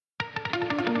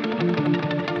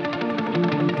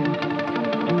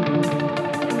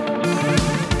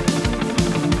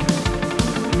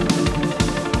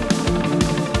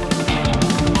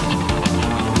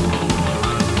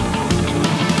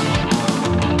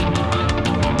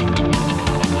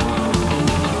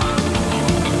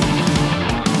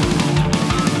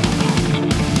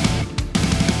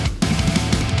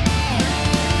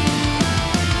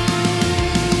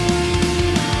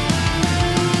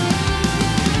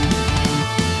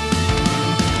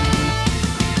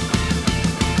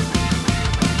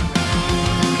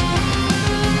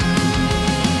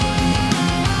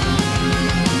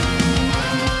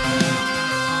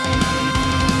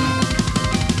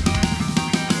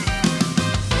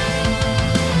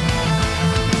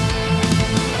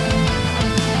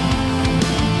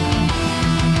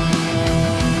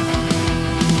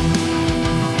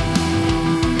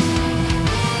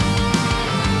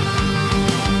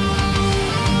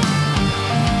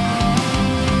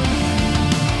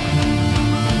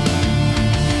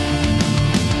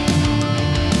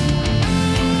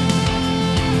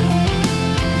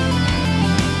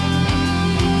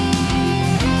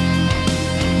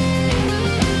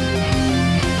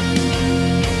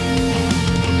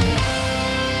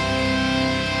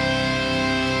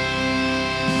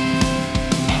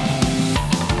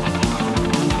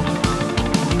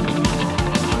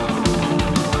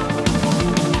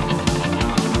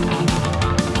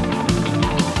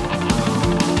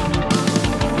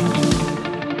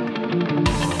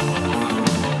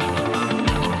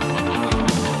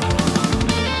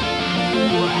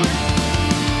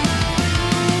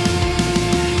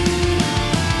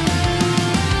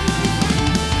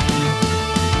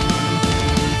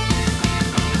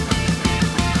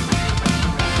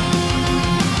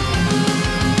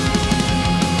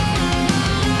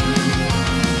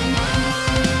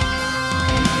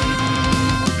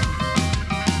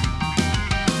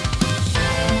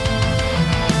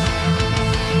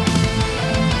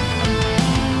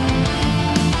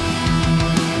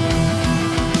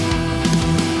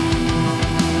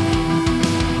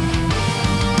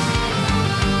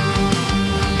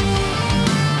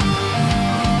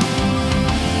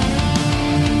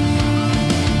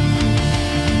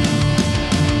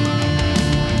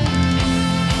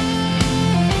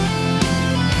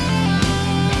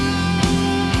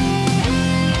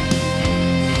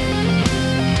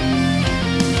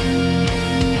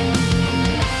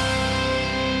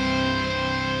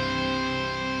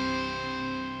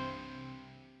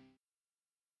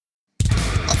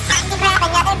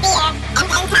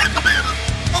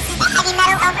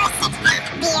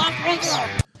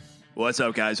 What's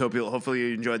up, guys? Hopefully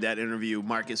you enjoyed that interview.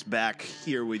 Marcus back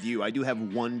here with you. I do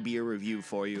have one beer review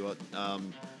for you.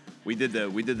 We did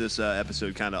this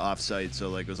episode kind of off-site, so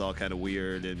like it was all kind of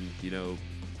weird and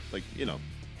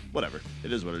whatever.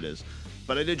 It is what it is.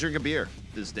 But I did drink a beer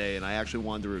this day, and I actually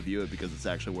wanted to review it because it's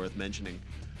actually worth mentioning.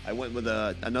 I went with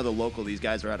another local. These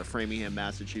guys are out of Framingham,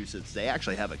 Massachusetts. They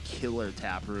actually have a killer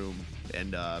tap room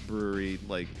and brewery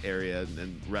like area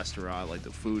and restaurant. Like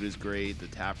the food is great. The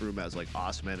tap room has like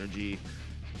awesome energy,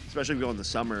 especially if you go in the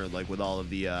summer, like with all of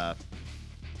the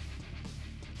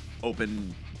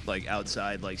open like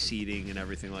outside like seating and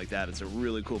everything like that. It's a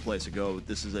really cool place to go.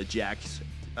 This is a Jack's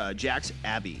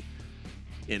Abbey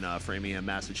in Framingham,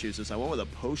 Massachusetts. I went with a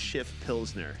post-shift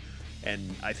Pilsner.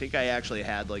 And I think I actually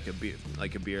had like a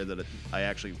beer that I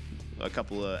actually a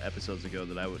couple of episodes ago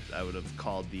that I would have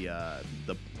called the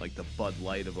Bud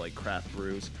Light of like craft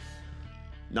brews.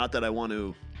 Not that I want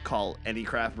to call any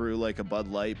craft brew like a Bud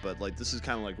Light, but like this is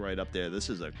kind of like right up there. This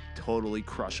is a totally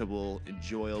crushable,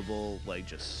 enjoyable, like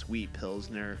just sweet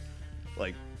Pilsner.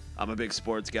 Like I'm a big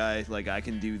sports guy. Like I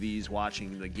can do these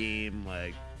watching the game,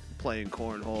 like playing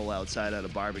cornhole outside at a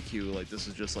barbecue. Like this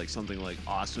is just like something like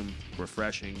awesome,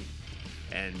 refreshing,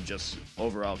 and just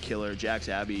overall killer. Jack's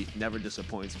Abbey never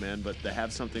disappoints, man. But they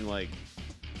have something like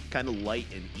kind of light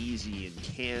and easy and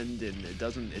canned, and it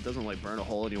doesn't like burn a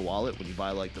hole in your wallet when you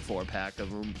buy like the 4-pack of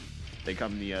them. They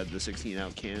come in the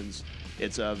 16-ounce cans.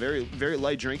 It's a very very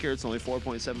light drinker. It's only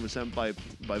 4.7%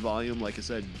 by volume. Like I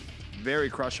said, very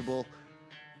crushable.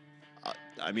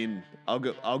 I mean, I'll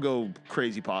go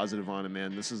crazy positive on it,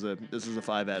 man. This is a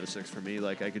 5 out of 6 for me.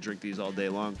 Like I could drink these all day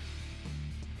long.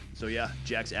 So yeah,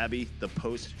 Jack's Abbey, the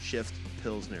post-shift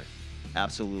Pilsner.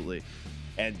 Absolutely.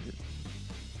 And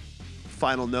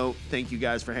final note, thank you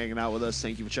guys for hanging out with us.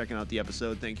 Thank you for checking out the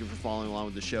episode. Thank you for following along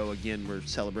with the show. Again, we're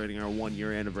celebrating our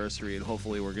 1-year anniversary, and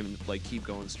hopefully we're going to like keep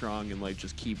going strong and like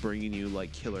just keep bringing you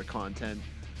like killer content.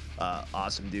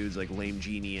 Awesome dudes like Lame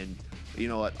Genie, and you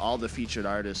know what, all the featured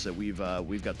artists that we've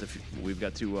got to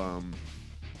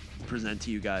present to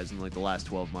you guys in like the last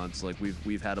 12 months. Like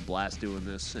we've had a blast doing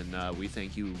this, and we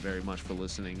thank you very much for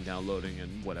listening, downloading,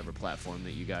 and whatever platform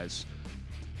that you guys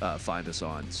find us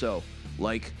on. So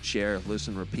like, share,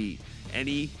 listen, repeat.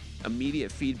 Any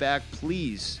immediate feedback,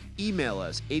 please email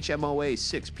us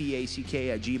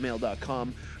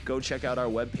hmoa6pack@gmail.com. Go check out our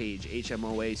webpage,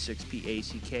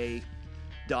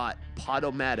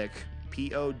 hmoa6pack.podomatic,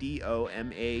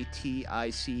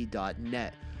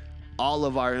 podomatic.net. All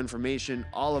of our information,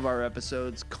 all of our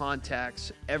episodes,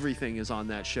 contacts, everything is on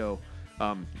that show.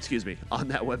 On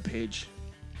that webpage.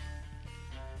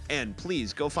 And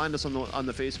please go find us on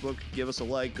the Facebook. Give us a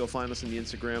like. Go find us on the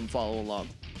Instagram. Follow along.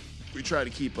 We try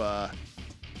to keep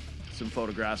some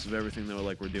photographs of everything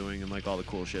that we're doing and like all the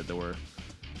cool shit that we're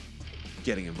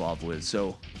getting involved with.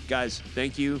 So, guys,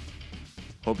 thank you.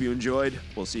 Hope you enjoyed.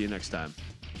 We'll see you next time.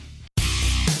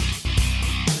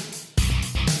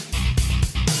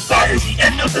 That is the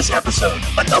end of this episode.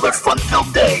 Another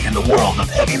fun-filled day in the world of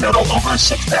heavy metal over a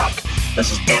 6-pack.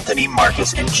 This is Anthony,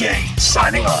 Marcus, and Jay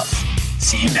signing off.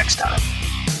 See you next time.